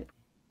government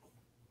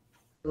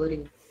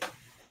ability.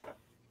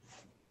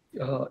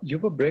 You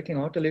were breaking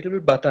out a little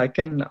bit, but I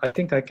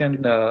think I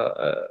can.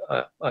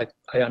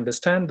 I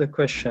understand the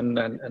question,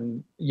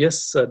 and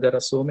yes, there are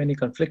so many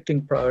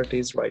conflicting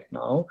priorities right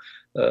now.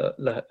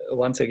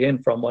 Once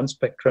again, from one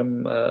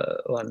spectrum,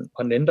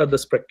 one end of the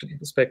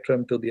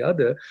spectrum to the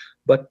other.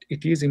 But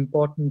it is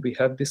important we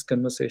have this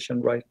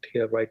conversation right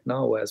here, right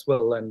now as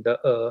well, and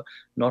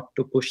not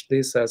to push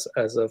this as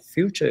a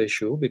future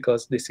issue,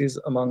 because this is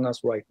among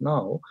us right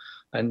now,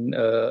 and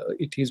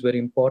it is very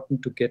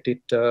important to get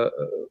it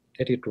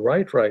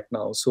right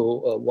now.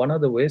 So one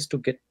of the ways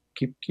to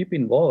keep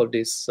involved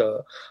is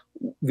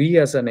we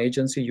as an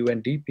agency,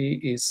 UNDP,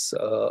 is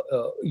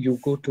you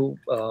go to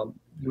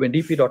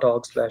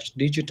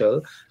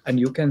undp.org/digital, and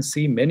you can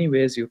see many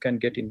ways you can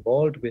get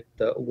involved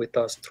with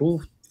us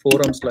through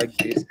forums like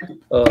this,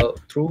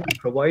 through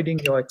providing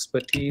your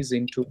expertise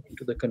into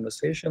the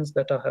conversations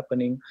that are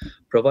happening,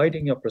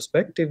 providing your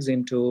perspectives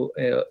into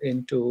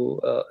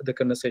the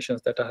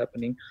conversations that are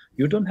happening.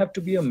 You don't have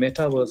to be a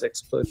metaverse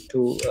expert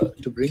to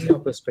bring your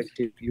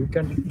perspective. You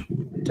can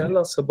tell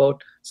us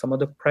about some of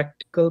the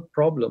practical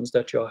problems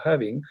that you're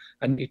having,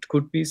 and it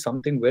could be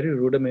something very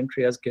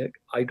rudimentary as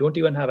I don't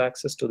even have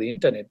access to the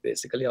internet.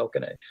 Basically, how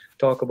can I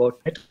talk about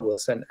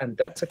metaverse? And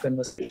that's a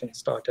conversation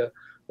starter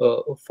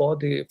for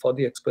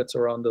the experts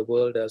around the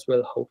world as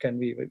well. How can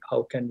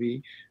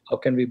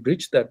we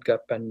bridge that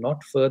gap and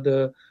not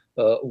further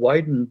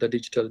widen the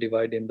digital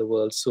divide in the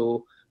world?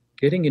 So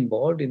getting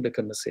involved in the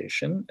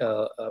conversation,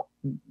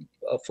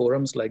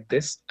 forums like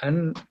this,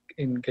 and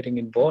in getting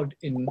involved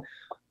in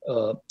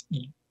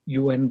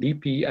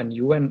UNDP and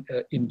UN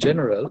in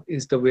general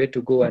is the way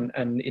to go. And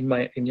in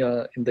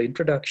the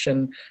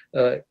introduction,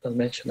 I'll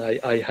mention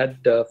I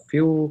had a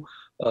few.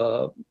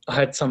 I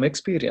had some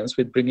experience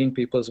with bringing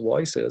people's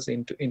voices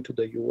into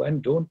the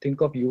UN. Don't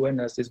think of UN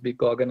as this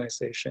big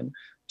organization.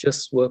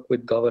 Just work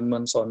with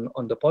governments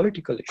on the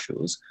political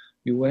issues.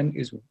 UN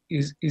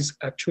is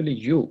actually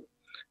you.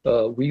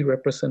 We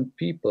represent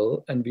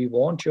people, and we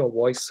want your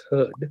voice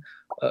heard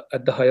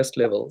at the highest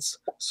levels.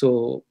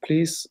 So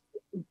please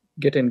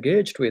get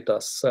engaged with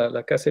us.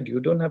 Like I said,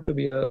 you don't have to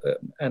be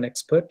an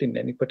expert in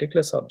any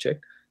particular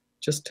subject.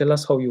 Just tell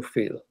us how you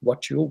feel,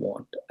 what you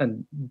want,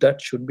 and that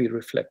should be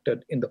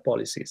reflected in the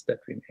policies that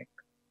we make.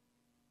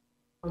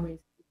 Amazing.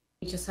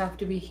 You just have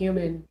to be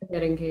human to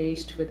get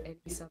engaged with any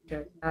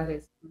subject. That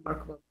is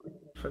remarkable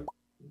for me.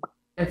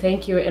 And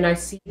thank you. And I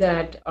see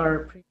that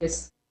our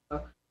previous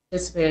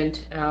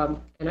participant,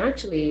 and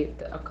actually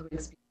the upcoming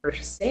speaker,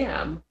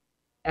 Sam,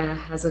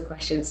 has a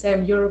question.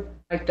 Sam, you're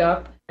mic'd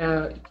up.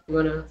 You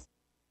want to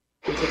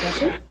answer a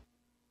question?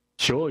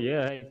 Sure,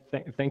 yeah.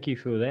 Thank you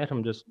for that.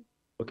 I'm just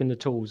looking the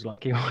tools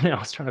like everyone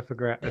else, trying to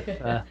figure out if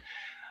I've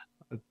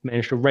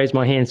managed to raise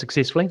my hand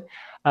successfully.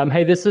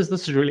 Hey, this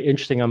is really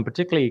interesting. I'm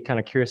particularly kind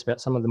of curious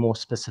about some of the more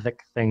specific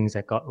things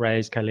that got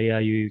raised.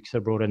 Kalia, you sort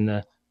of brought in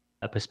the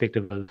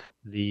perspective of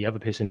the other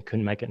person who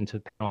couldn't make it into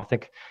the panel. I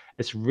think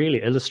it's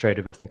really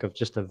illustrative, I think, of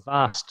just the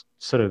vast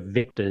sort of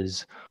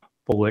vectors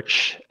for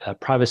which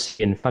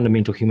privacy and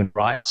fundamental human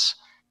rights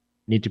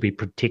need to be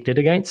protected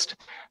against.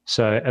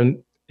 So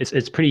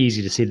it's pretty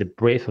easy to see the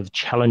breadth of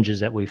challenges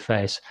that we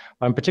face.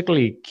 I'm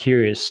particularly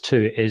curious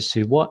too as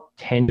to what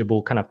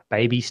tangible kind of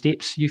baby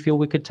steps you feel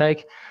we could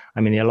take.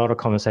 I mean, there are a lot of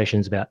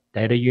conversations about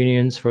data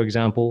unions, for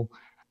example.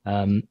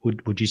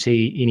 Would you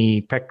see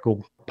any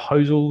practical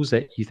proposals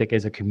that you think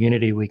as a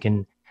community we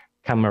can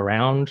come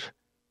around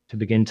to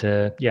begin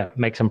to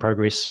make some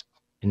progress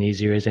in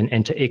these areas?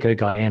 And to echo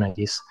Diane, I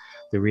guess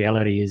the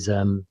reality is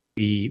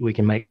we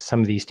can make some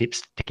of these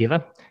steps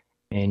together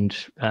and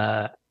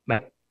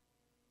make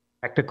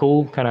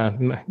practical kind of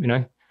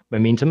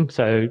momentum.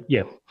 So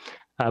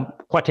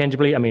quite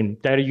tangibly, I mean,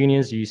 data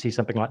unions, do you see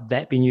something like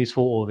that being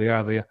useful, or there are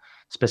other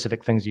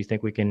specific things you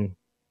think we can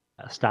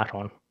start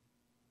on?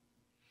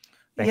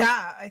 Thanks.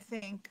 Yeah, I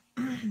think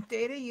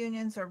data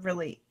unions are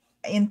really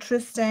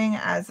interesting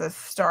as a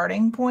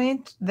starting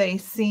point. I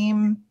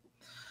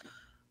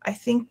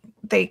think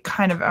they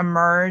kind of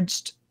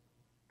emerged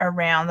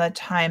around the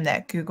time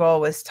that Google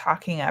was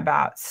talking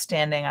about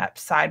standing up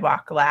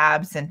sidewalk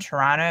labs in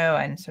Toronto,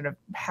 and sort of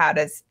how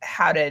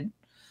did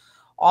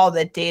all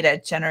the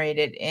data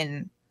generated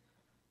in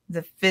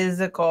the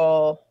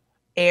physical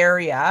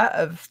area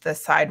of the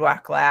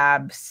sidewalk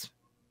labs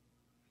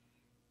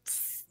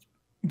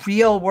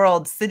real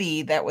world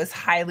city that was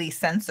highly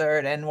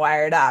censored and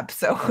wired up.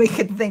 So we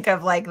could think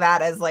of like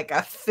that as like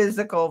a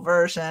physical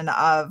version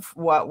of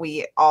what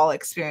we all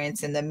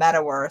experience in the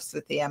metaverse,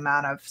 with the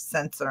amount of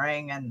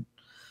censoring and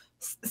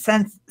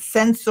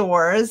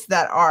sensors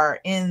that are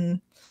in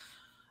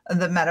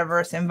the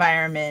metaverse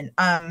environment.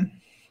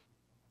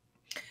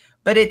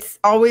 But it's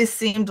always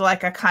seemed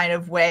like a kind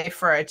of way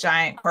for a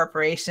giant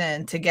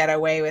corporation to get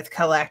away with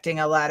collecting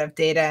a lot of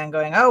data and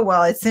going, oh,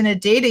 well, it's in a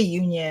data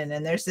union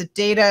and there's a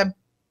data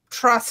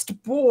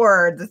trust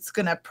board that's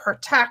going to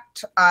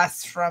protect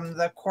us from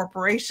the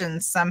corporation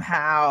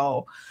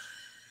somehow.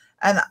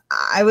 And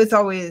I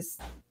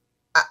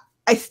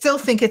still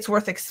think it's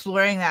worth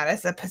exploring that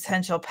as a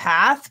potential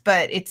path,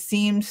 but it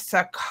seems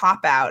to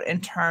cop out in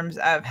terms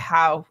of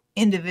how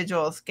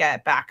individuals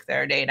get back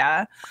their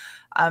data.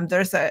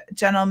 There's a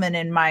gentleman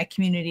in my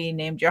community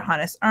named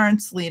Johannes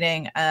Ernst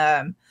leading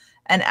an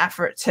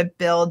effort to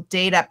build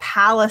data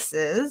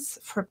palaces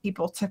for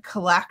people to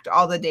collect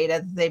all the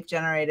data that they've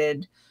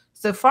generated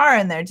so far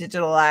in their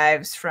digital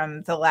lives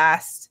from the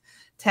last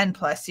 10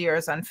 plus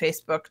years on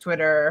Facebook,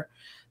 Twitter,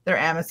 their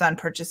Amazon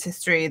purchase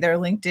history, their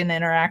LinkedIn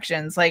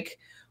interactions. Like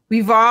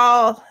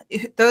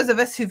those of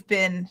us who've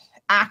been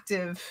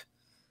active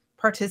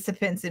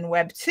participants in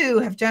Web 2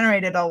 have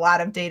generated a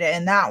lot of data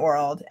in that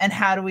world. And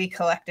how do we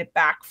collect it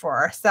back for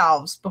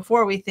ourselves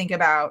before we think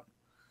about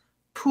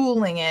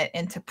pooling it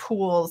into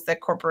pools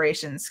that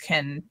corporations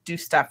can do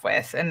stuff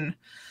with? And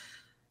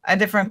a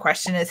different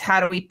question is, how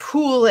do we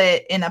pool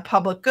it in a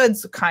public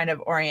goods kind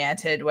of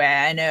oriented way?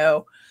 I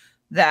know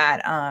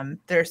that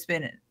there's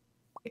been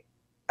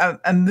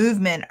a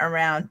movement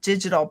around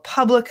digital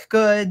public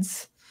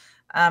goods.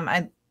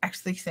 I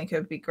actually think it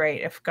would be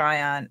great if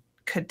Guyon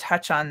could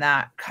touch on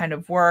that kind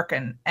of work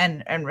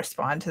and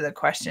respond to the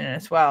question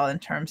as well, in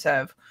terms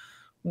of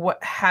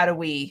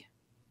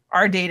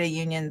are data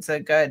unions a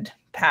good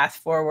path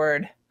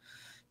forward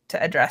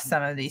to address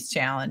some of these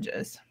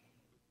challenges?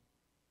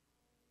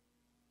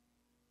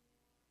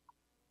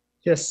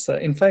 Yes,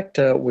 in fact,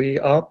 we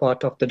are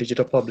part of the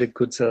Digital Public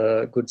Goods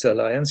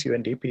Alliance.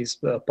 UNDP is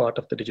part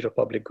of the Digital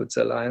Public Goods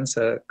Alliance,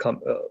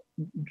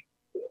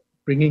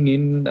 bringing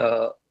in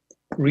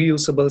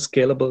reusable,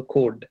 scalable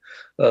code,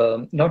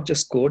 not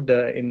just code,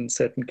 in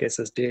certain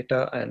cases,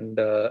 data and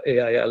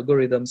AI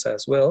algorithms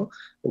as well,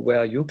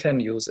 where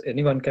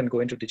anyone can go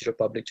into Digital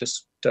Public,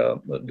 just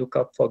look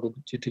up for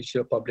Google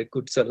Digital Public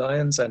Goods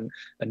Alliance, and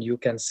you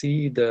can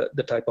see the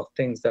type of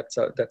things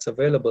that's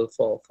available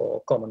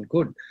for common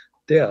good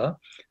there.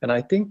 And I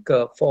think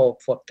for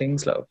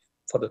things like,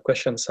 for the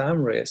question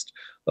Sam raised,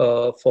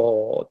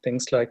 for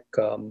things like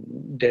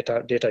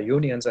data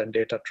unions and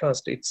data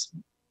trust,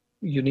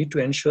 you need to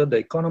ensure the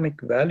economic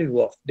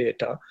value of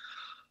data.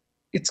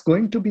 It's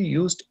going to be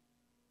used,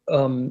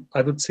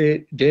 I would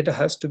say data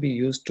has to be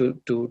used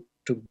to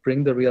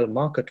bring the real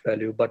market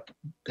value. But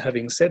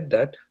having said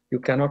that, you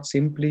cannot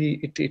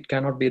simply, it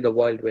cannot be the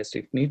Wild West.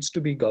 It needs to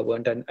be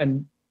governed,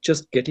 and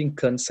just getting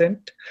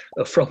consent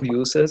from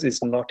users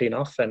is not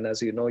enough. And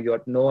as you know,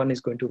 no one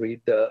is going to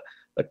read a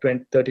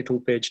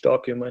 32-page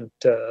document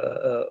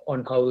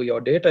on how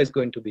your data is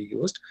going to be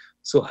used.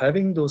 So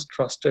having those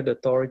trusted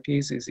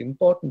authorities is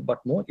important, but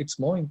it's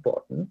more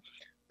important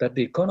that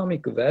the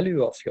economic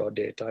value of your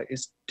data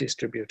is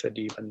distributed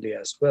evenly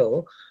as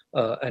well,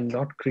 and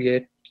not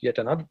create yet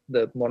another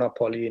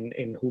monopoly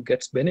in who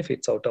gets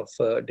benefits out of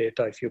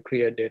data if you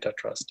create data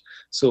trust.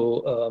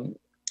 So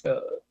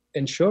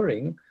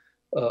ensuring,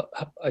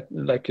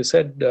 like you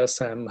said,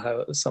 Sam,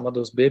 some of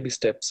those baby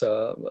steps.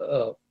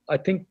 I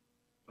think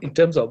in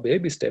terms of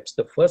baby steps,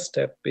 the first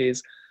step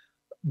is,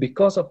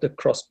 because of the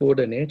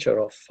cross-border nature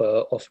of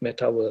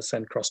Metaverse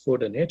and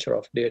cross-border nature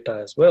of data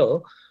as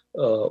well,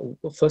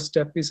 first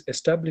step is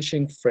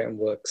establishing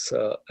frameworks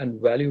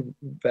and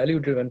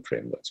value-driven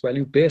frameworks,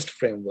 value-based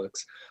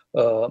frameworks.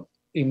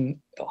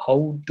 In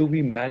how do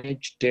we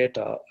manage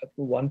data?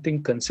 One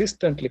thing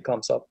consistently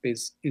comes up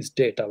is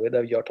data,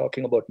 whether you're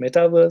talking about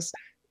metaverse,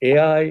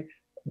 AI,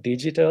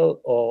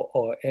 digital,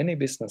 or any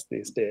business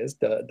these days,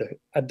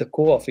 at the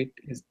core of it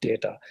is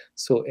data.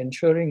 So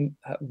ensuring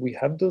we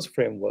have those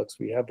frameworks,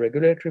 we have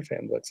regulatory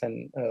frameworks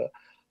and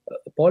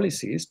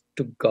policies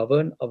to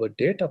govern our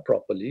data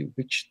properly,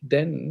 which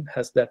then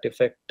has that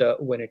effect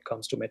when it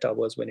comes to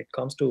metaverse, when it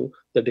comes to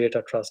the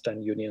data trust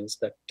and unions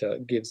that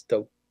gives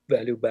the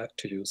value back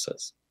to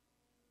users.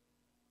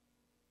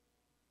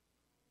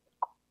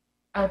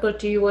 Albert,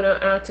 do you want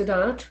to add to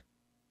that?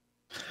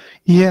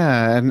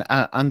 Yeah, and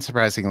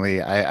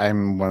unsurprisingly,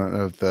 I'm one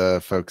of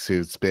the folks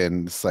who's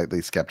been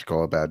slightly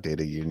skeptical about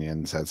data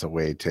unions as a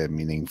way to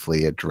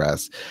meaningfully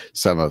address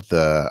some of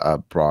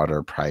the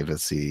broader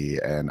privacy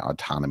and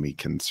autonomy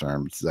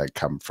concerns that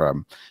come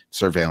from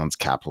surveillance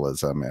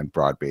capitalism and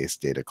broad-based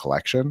data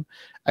collection.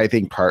 I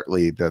think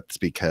partly that's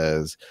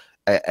because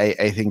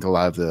I think a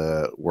lot of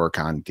the work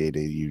on data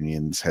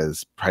unions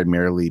has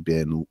primarily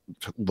been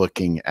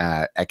looking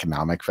at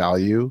economic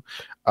value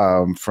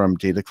from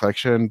data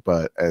collection,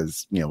 but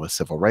as you know, a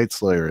civil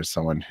rights lawyer, as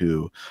someone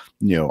who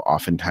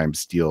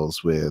oftentimes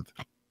deals with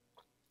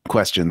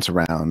questions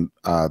around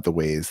the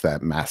ways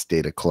that mass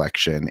data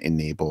collection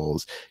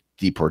enables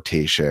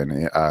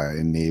deportation,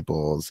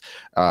 enables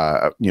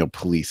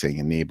policing,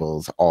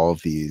 enables all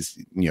of these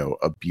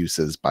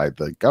abuses by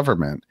the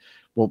government.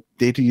 Well,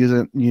 data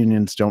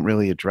unions don't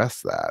really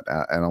address that.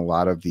 And a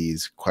lot of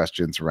these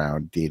questions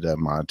around data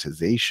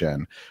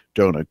monetization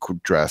don't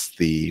address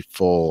the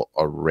full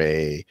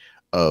array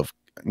of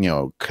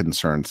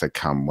concerns that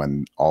come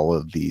when all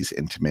of these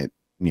intimate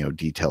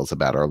details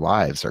about our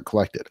lives are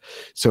collected.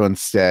 So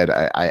instead,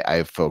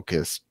 I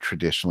focus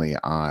traditionally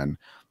on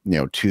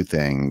two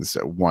things.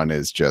 One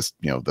is just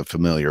the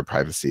familiar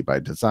privacy by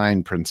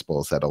design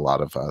principles that a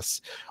lot of us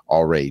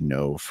already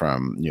know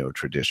from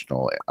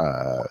traditional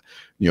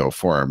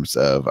forms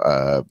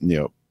of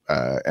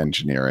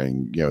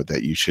engineering,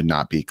 that you should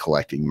not be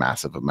collecting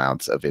massive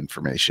amounts of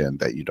information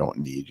that you don't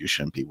need. You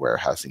shouldn't be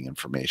warehousing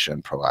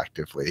information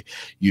proactively.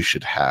 You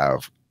should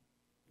have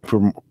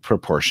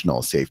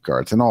proportional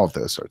safeguards and all of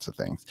those sorts of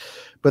things.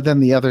 But then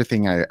the other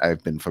thing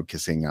I've been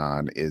focusing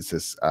on is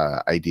this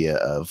idea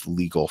of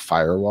legal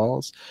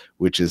firewalls,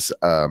 which is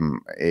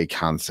a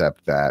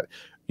concept that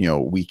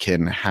we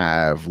can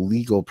have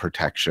legal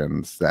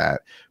protections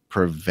that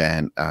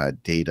prevent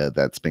data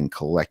that's been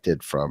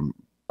collected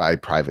by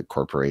private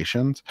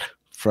corporations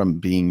from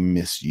being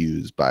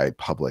misused by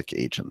public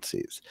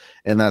agencies.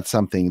 And that's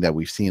something that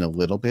we've seen a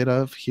little bit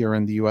of here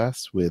in the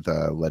US with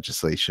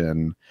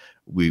legislation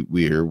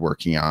we're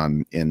working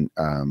on in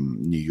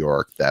New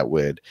York that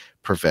would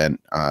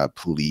prevent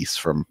police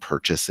from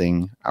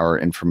purchasing our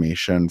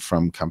information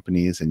from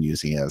companies and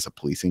using it as a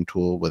policing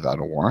tool without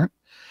a warrant.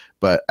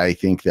 But I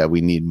think that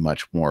we need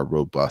much more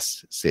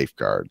robust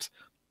safeguards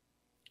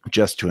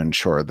just to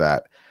ensure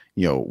that,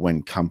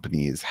 when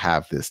companies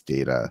have this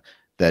data,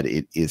 that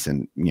it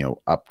isn't,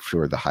 up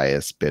for the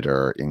highest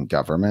bidder in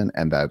government,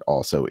 and that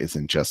also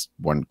isn't just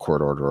one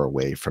court order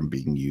away from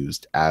being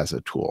used as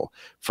a tool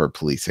for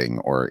policing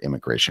or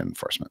immigration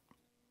enforcement.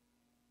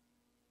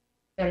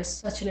 That is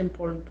such an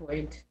important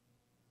point.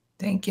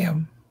 Thank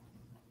you.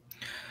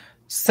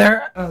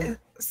 Sir,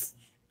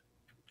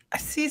 I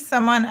see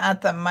someone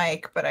at the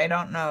mic, but I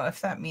don't know if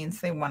that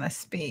means they want to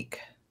speak.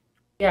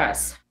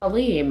 Yes,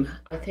 Halim,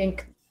 I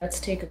think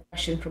let's take a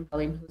question from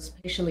Halim, who's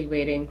patiently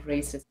waiting,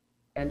 raised his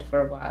hand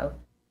for a while.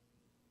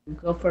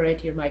 Go for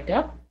it, you're mic'd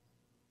up.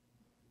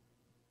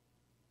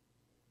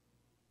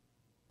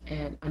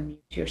 And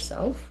unmute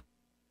yourself.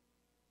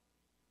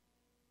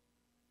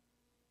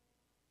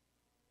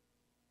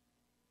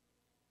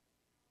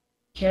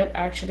 Can't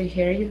actually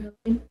hear you,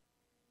 Halim.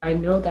 I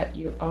know that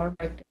you are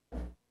mic'd up.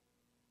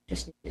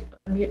 Just need to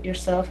unmute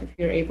yourself if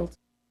you're able to.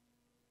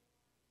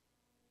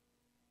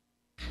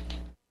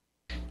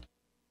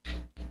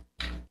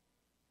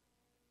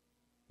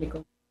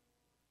 Nico,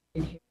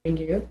 in hearing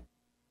you.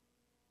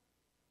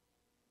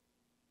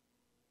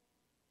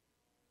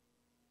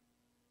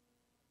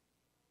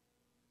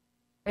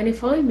 And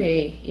if I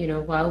may,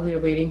 while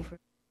we're waiting for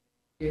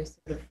you to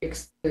sort of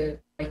fix the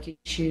mic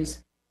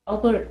issues,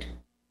 Albert,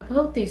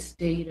 about this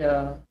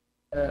data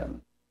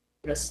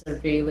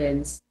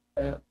surveillance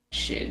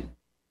question,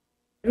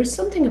 there is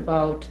something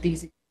about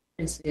these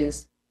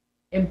experiences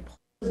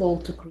impossible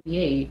to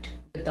create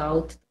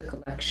without the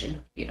collection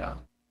of data.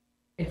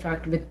 In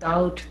fact,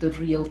 without the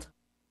real-time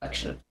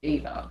collection of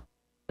data.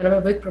 And I'm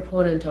a big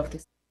proponent of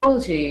this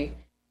technology,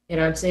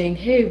 and I'm saying,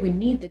 hey, we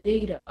need the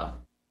data.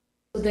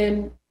 So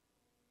then,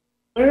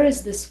 where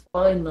is this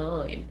fine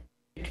line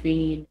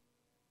between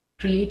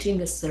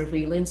creating a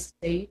surveillance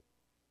state,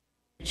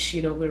 which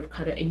we're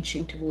kind of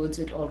inching towards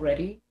it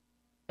already,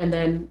 and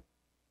then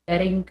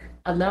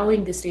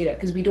allowing this data,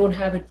 because we don't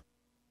have it,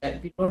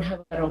 we don't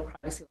have a federal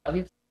privacy law. We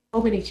have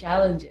so many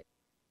challenges.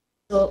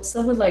 So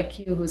someone like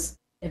you who's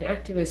an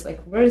activist,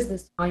 like, where is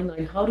this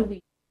timeline? How do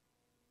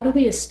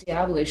we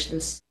establish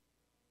this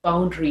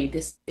boundary,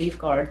 this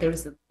safeguard?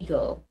 There's the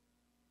legal,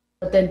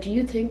 but then do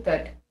you think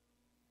that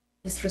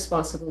this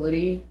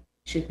responsibility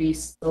should be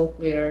so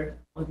clear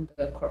on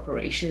the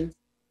corporations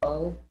as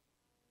well?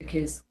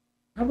 Because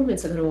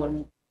governments are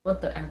going to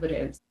want the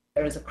evidence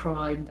there is a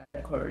crime that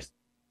occurs,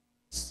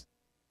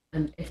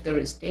 and if there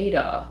is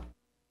data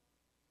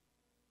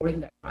during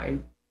that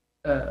crime,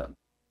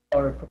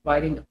 or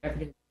providing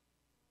evidence,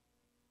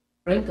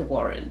 bring the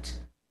warrant,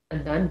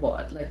 and then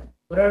what? Like,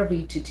 what are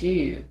we to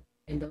do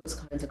in those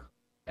kinds of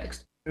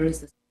contexts? Where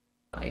is this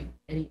line?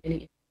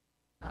 Any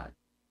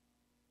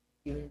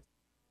experience?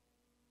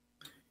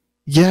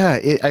 Yeah,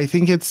 I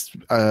think it's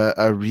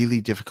a really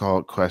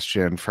difficult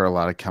question for a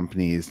lot of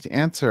companies to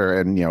answer.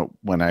 And,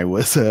 when I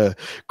was a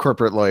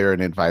corporate lawyer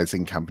and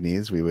advising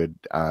companies, we would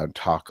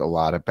talk a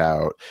lot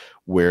about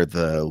where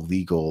the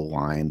legal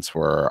lines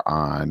were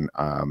on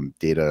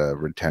data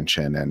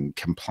retention and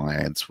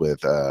compliance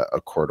with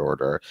a court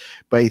order.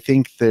 But I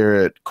think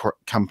there are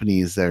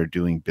companies that are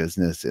doing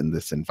business in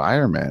this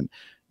environment.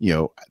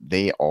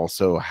 They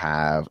also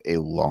have a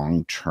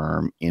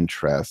long-term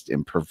interest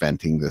in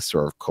preventing this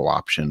sort of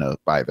co-option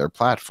by their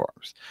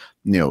platforms.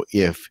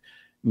 If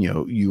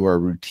you are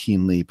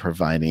routinely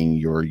providing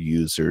your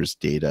users'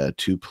 data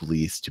to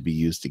police to be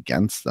used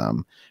against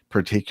them,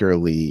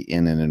 particularly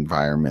in an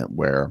environment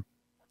where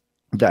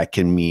that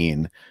can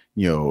mean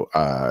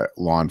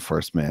law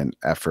enforcement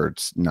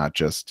efforts, not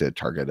just to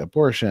target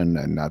abortion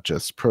and not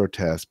just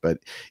protests, but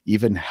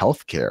even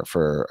healthcare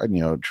for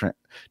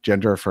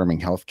gender affirming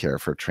healthcare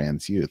for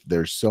trans youth.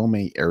 There's so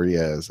many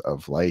areas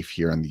of life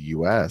here in the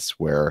US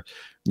where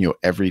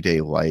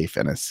everyday life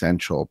and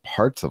essential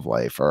parts of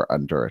life are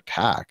under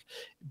attack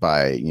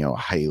by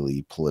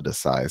highly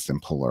politicized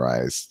and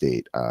polarized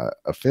state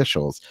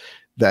officials,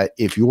 that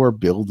if you're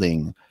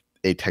building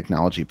a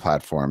technology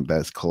platform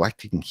that is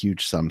collecting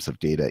huge sums of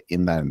data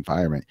in that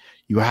environment,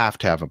 you have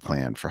to have a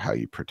plan for how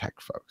you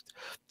protect folks.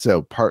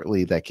 So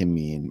partly that can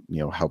mean,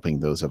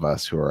 helping those of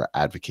us who are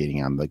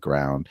advocating on the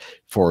ground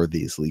for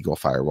these legal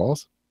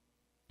firewalls.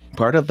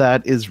 Part of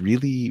that is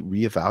really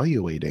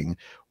reevaluating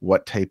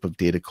what type of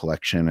data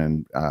collection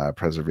and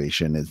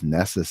preservation is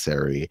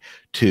necessary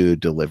to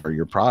deliver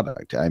your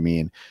product. I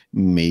mean,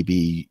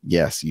 maybe,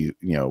 yes,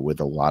 with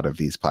a lot of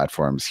these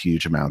platforms,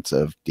 huge amounts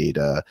of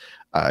data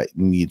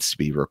needs to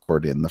be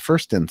recorded in the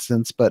first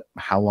instance, but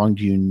how long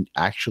do you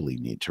actually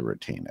need to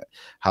retain it?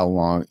 How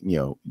long,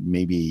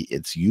 maybe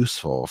it's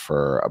useful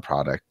for a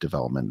product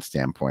development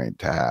standpoint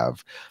to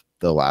have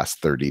the last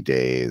 30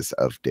 days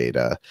of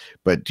data,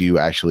 but do you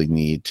actually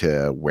need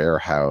to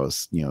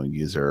warehouse,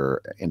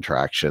 user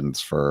interactions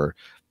for,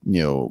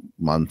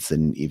 months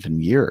and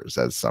even years,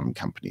 as some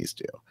companies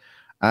do?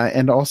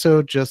 And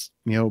also just,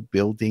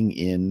 building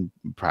in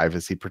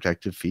privacy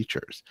protective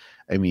features.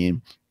 I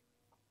mean,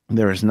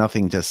 there is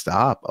nothing to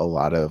stop a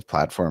lot of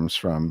platforms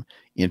from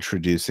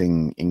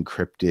introducing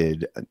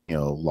encrypted,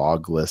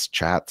 logless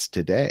chats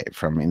today,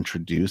 from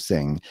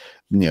introducing,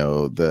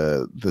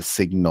 the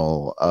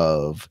signal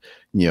of,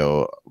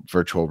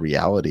 virtual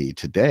reality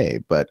today.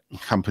 But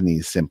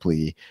companies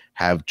simply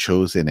have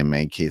chosen in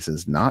many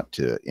cases not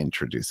to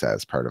introduce that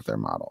as part of their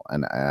model.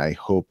 And I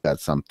hope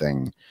that's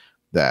something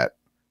that,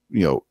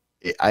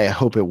 I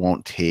hope it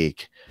won't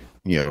take,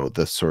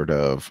 the sort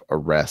of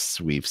arrests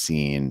we've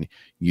seen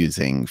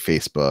using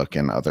Facebook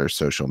and other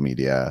social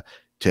media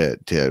to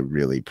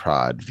really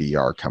prod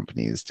VR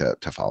companies to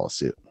follow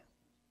suit.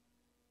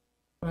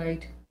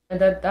 Right.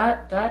 And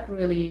that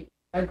really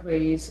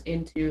segues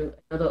into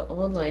another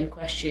online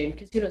question,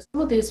 because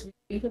some of this we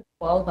even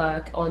fall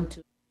back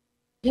onto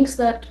things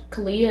that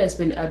Kalia has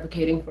been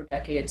advocating for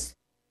decades.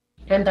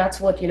 And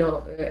that's what,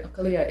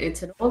 Kalia,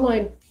 it's an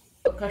online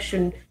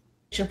question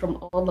from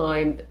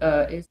online,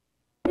 is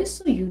what is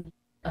so unique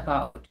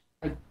about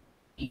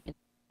ID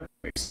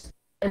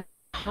and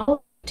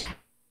how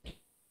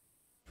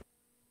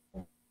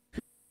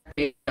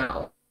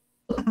now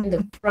in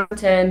the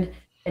front end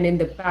and in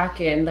the back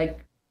end,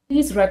 like,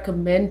 please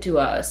recommend to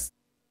us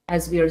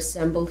as we are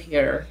assembled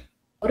here,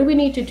 what do we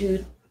need to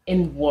do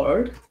in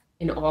Word,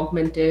 in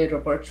augmented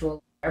or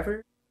virtual,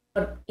 whatever,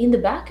 but in the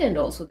back end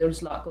also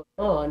there's a lot going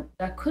on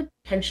that could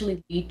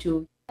potentially lead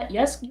to,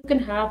 yes, you can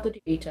have the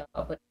data,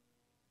 but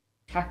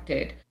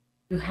protected,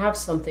 you have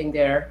something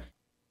there,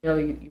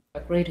 you've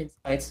got great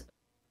insights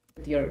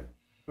with your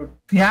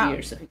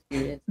years of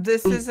experience.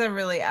 This is a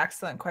really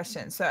excellent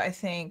question. So I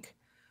think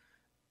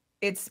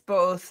it's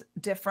both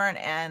different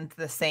and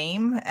the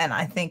same, and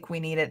I think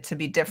we need it to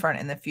be different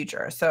in the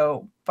future.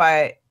 So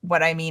by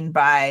what I mean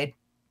by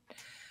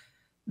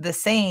the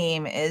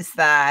same is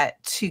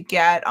that to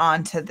get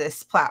onto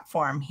this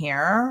platform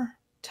here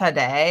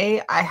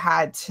today, I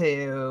had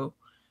to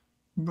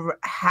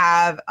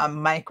have a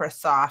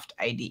Microsoft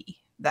ID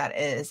that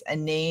is a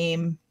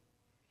name,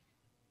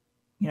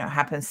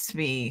 happens to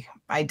be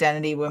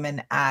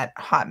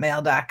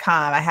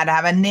identitywomen@hotmail.com. I had to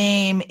have a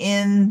name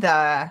in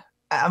the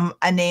a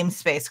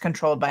namespace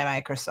controlled by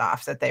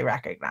Microsoft that they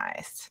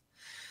recognized.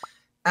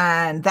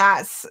 And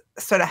that's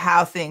sort of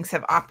how things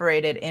have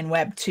operated in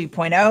Web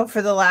 2.0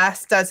 for the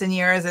last dozen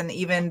years. And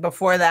even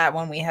before that,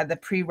 when we had the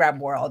pre-web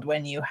world,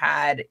 when you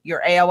had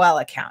your AOL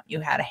account,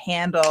 you had a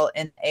handle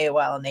in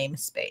AOL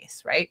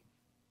namespace, right?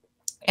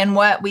 And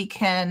what we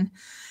can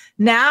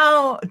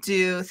now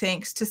do,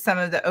 thanks to some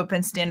of the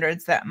open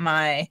standards that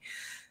my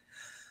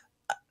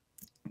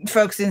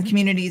folks in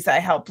communities I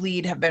help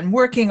lead have been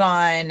working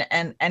on,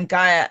 and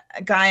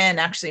Guyan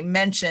actually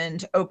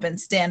mentioned open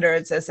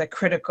standards as a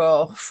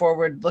critical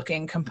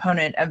forward-looking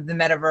component of the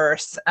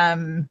metaverse,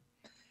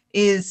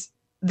 is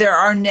there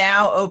are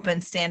now open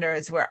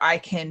standards where I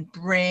can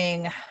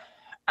bring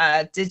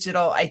a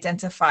digital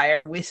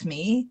identifier with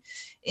me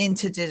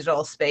into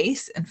digital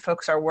space, and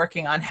folks are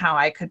working on how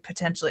I could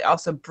potentially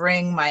also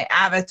bring my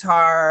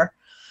avatar,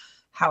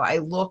 how I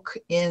look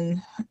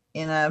in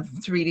a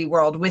 3D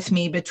world with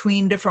me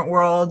between different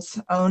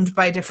worlds owned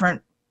by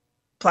different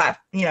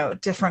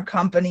different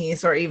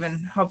companies, or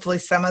even hopefully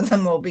some of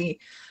them will be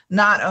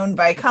not owned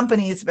by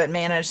companies but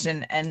managed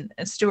and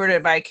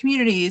stewarded by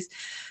communities,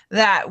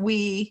 that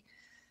we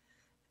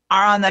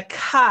are on the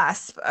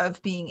cusp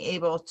of being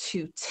able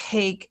to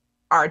take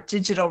our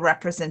digital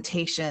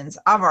representations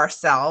of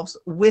ourselves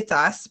with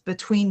us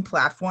between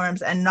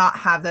platforms and not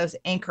have those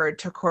anchored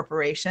to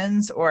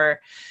corporations,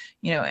 or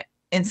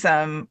in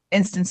some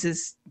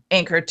instances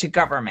anchored to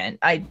government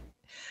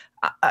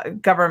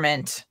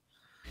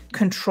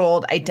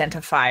controlled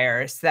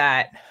identifiers.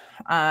 That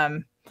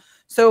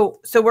so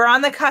we're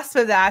on the cusp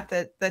of that.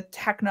 The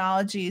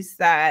technologies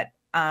that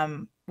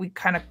we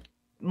kind of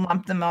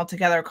lump them all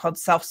together, called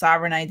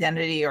self-sovereign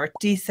identity or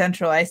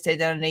decentralized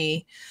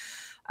identity.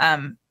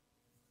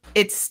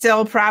 It's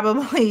still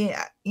probably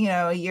a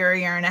year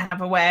and a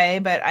half away,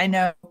 but I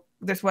know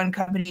there's one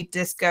company,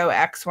 Disco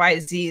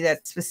XYZ,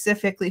 that's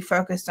specifically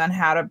focused on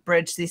how to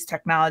bridge these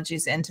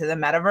technologies into the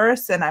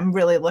metaverse. And I'm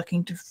really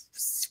looking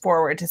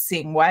forward to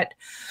seeing what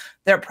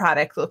their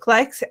product looks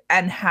like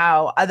and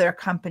how other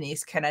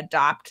companies can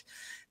adopt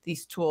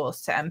these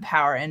tools to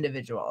empower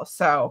individuals.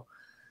 So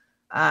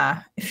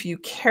if you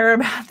care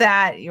about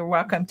that, you're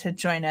welcome to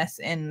join us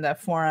in the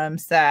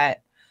forums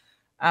that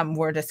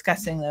we're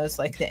discussing those,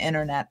 like the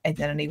Internet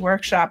Identity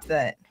Workshop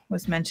that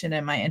was mentioned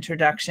in my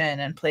introduction,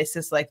 and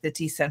places like the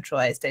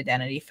Decentralized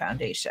Identity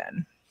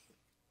Foundation.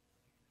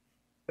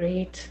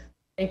 Great.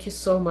 Thank you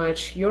so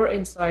much. Your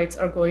insights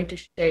are going to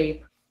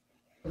shape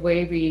the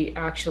way we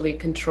actually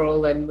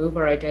control and move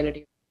our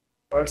identity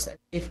and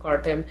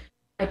safeguard them.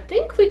 I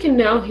think we can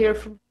now hear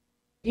from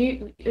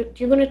you. Do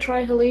you want to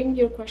try, Halim,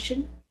 your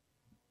question?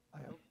 I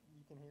hope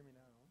you can hear me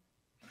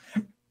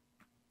now.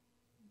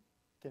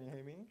 Can you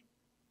hear me?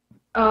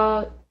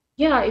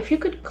 Yeah, if you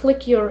could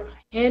click your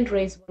hand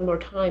raise one more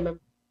time, I'm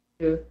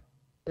to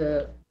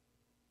the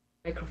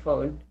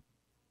microphone.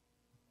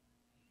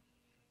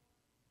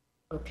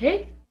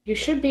 Okay, you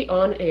should be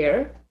on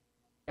air.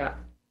 Yeah.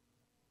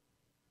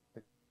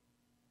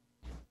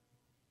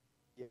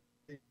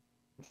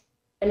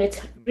 And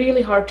it's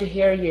really hard to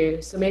hear you,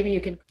 so maybe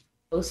you can come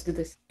close to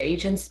the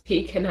stage and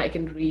speak, and I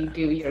can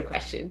redo your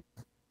question.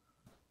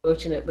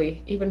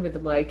 Fortunately, even with the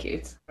mic,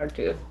 it's hard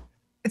to.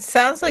 It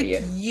sounds like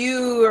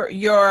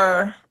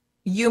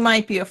you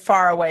might be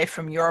far away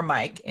from your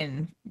mic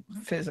in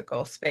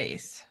physical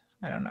space.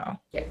 I don't know.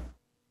 Yeah.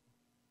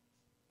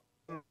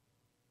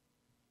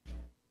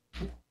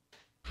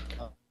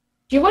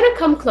 Do you want to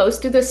come close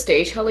to the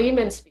stage, Halim,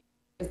 and speak?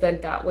 Because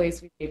then that way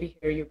we maybe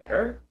hear you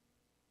better.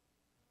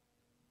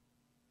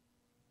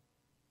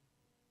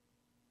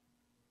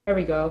 There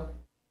we go.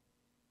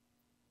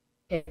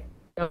 Okay,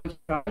 now we can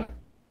try.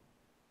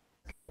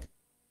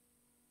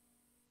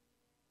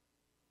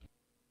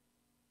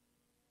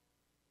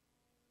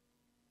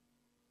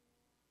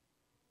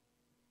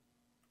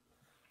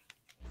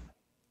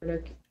 I'm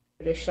going to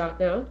give it a shot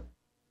now.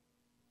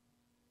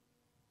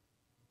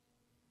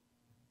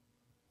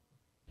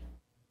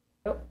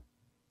 Nope.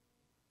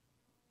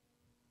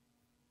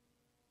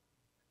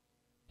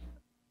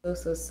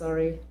 So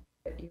sorry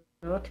that you're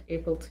not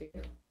able to.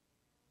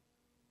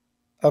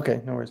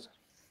 Okay, no worries.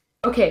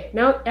 Okay,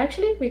 now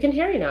actually we can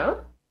hear you now.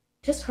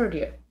 Just heard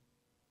you.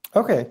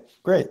 Okay,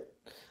 great.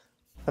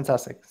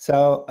 Fantastic.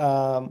 So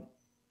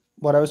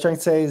what I was trying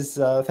to say is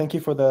thank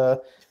you for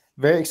the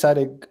very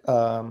exciting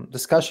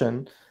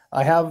discussion.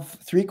 I have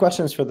 3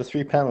 questions for the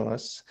 3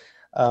 panelists,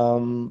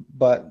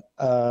 but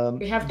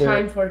we have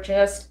time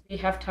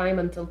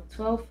until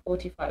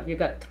 12:45. You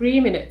got 3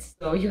 minutes,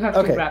 so you have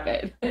to wrap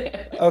it.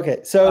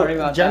 Okay, so sorry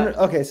about that.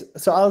 Okay,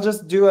 so I'll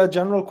just do a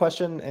general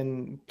question,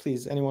 and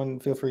please, anyone,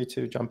 feel free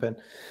to jump in.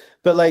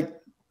 But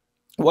like,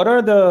 what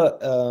are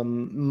the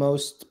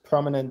most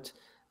prominent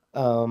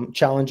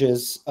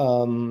challenges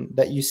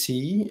that you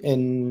see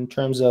in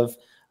terms of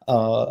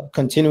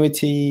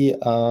continuity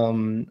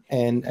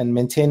and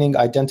maintaining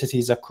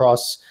identities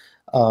across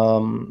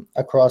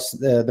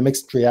the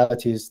mixed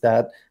realities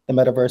that the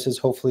metaverse is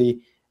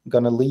hopefully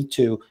going to lead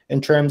to,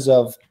 in terms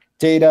of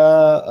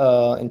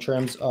data, in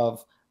terms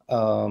of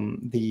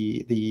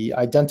the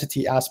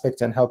identity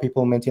aspect and how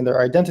people maintain their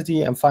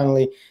identity, and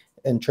finally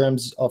in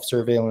terms of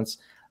surveillance?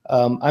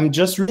 I'm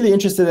just really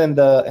interested in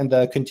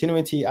the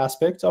continuity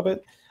aspect of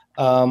it,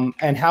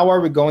 and how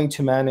are we going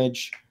to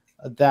manage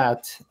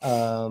that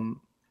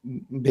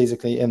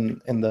basically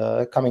in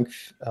the coming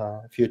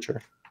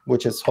future,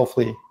 which is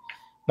hopefully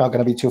not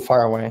going to be too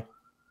far away.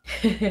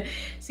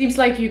 Seems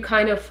like you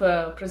kind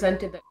of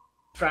presented the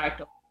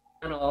abstract of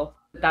the panel.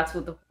 That's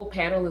what the whole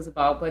panel is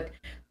about. But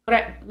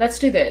let's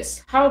do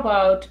this. How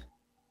about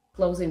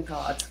closing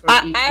thoughts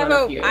from each one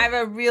of you? I have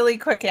a really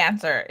quick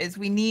answer. Is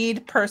we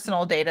need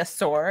personal data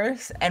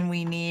stores, and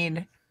we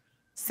need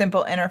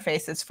simple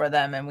interfaces for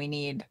them, and we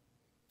need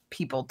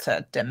people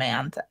to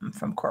demand them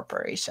from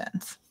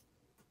corporations.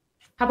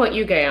 How about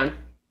you, Gayan?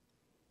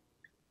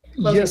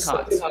 Yes,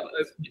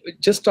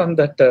 just on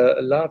that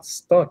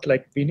last thought,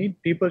 like we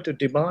need people to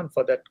demand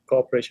for that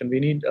cooperation. We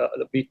need,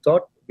 we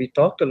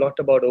talked a lot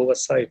about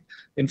oversight.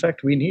 In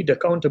fact, we need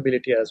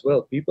accountability as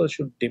well. People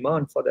should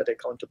demand for that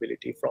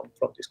accountability from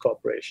these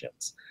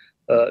corporations.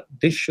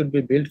 This should be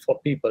built for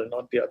people,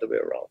 not the other way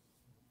around.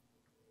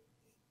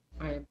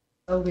 I'm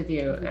so with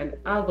you. And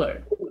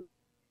Albert?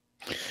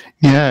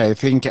 Yeah, I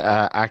think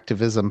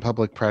activism,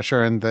 public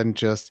pressure, and then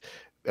just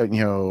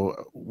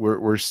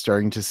we're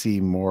starting to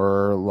see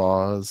more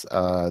laws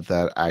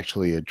that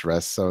actually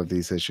address some of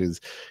these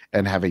issues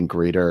and having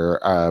greater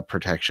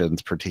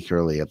protections,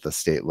 particularly at the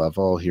state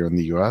level here in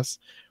the US,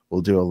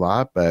 will do a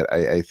lot. But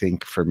I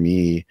think for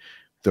me,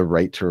 the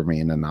right to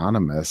remain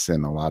anonymous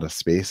in a lot of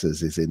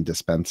spaces is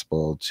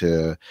indispensable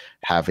to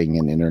having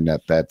an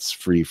internet that's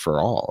free for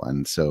all.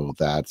 And so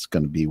that's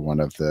going to be one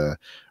of the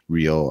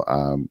real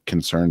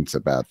concerns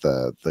about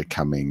the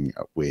coming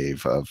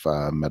wave of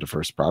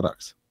metaverse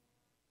products.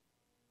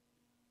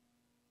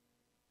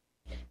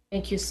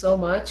 Thank you so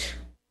much,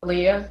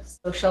 Leah.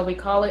 So shall we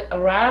call it a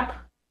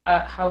wrap? I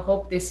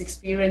hope this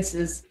experience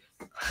has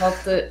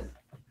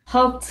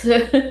helped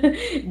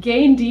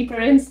gain deeper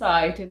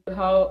insight into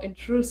how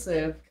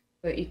intrusive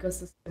the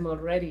ecosystem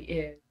already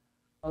is.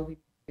 All we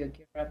do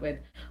give up with.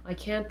 I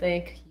can't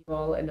thank you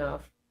all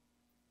enough.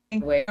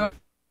 Thank you.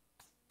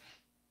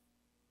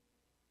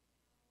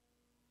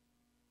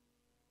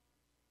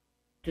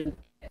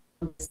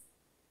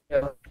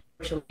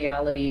 Virtual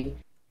reality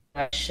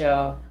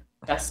show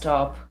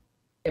desktop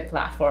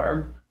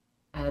platform.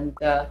 And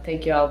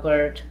thank you,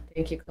 Albert.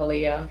 Thank you,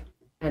 Kalia.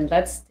 And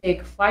let's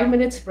take 5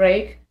 minutes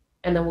break,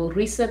 and then we'll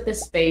reset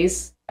this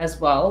space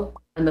as well.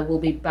 And then we'll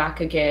be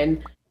back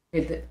again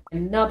with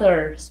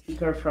another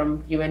speaker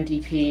from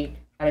UNDP,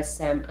 that is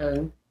Sam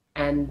Ng.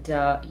 And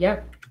yeah,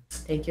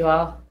 thank you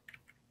all.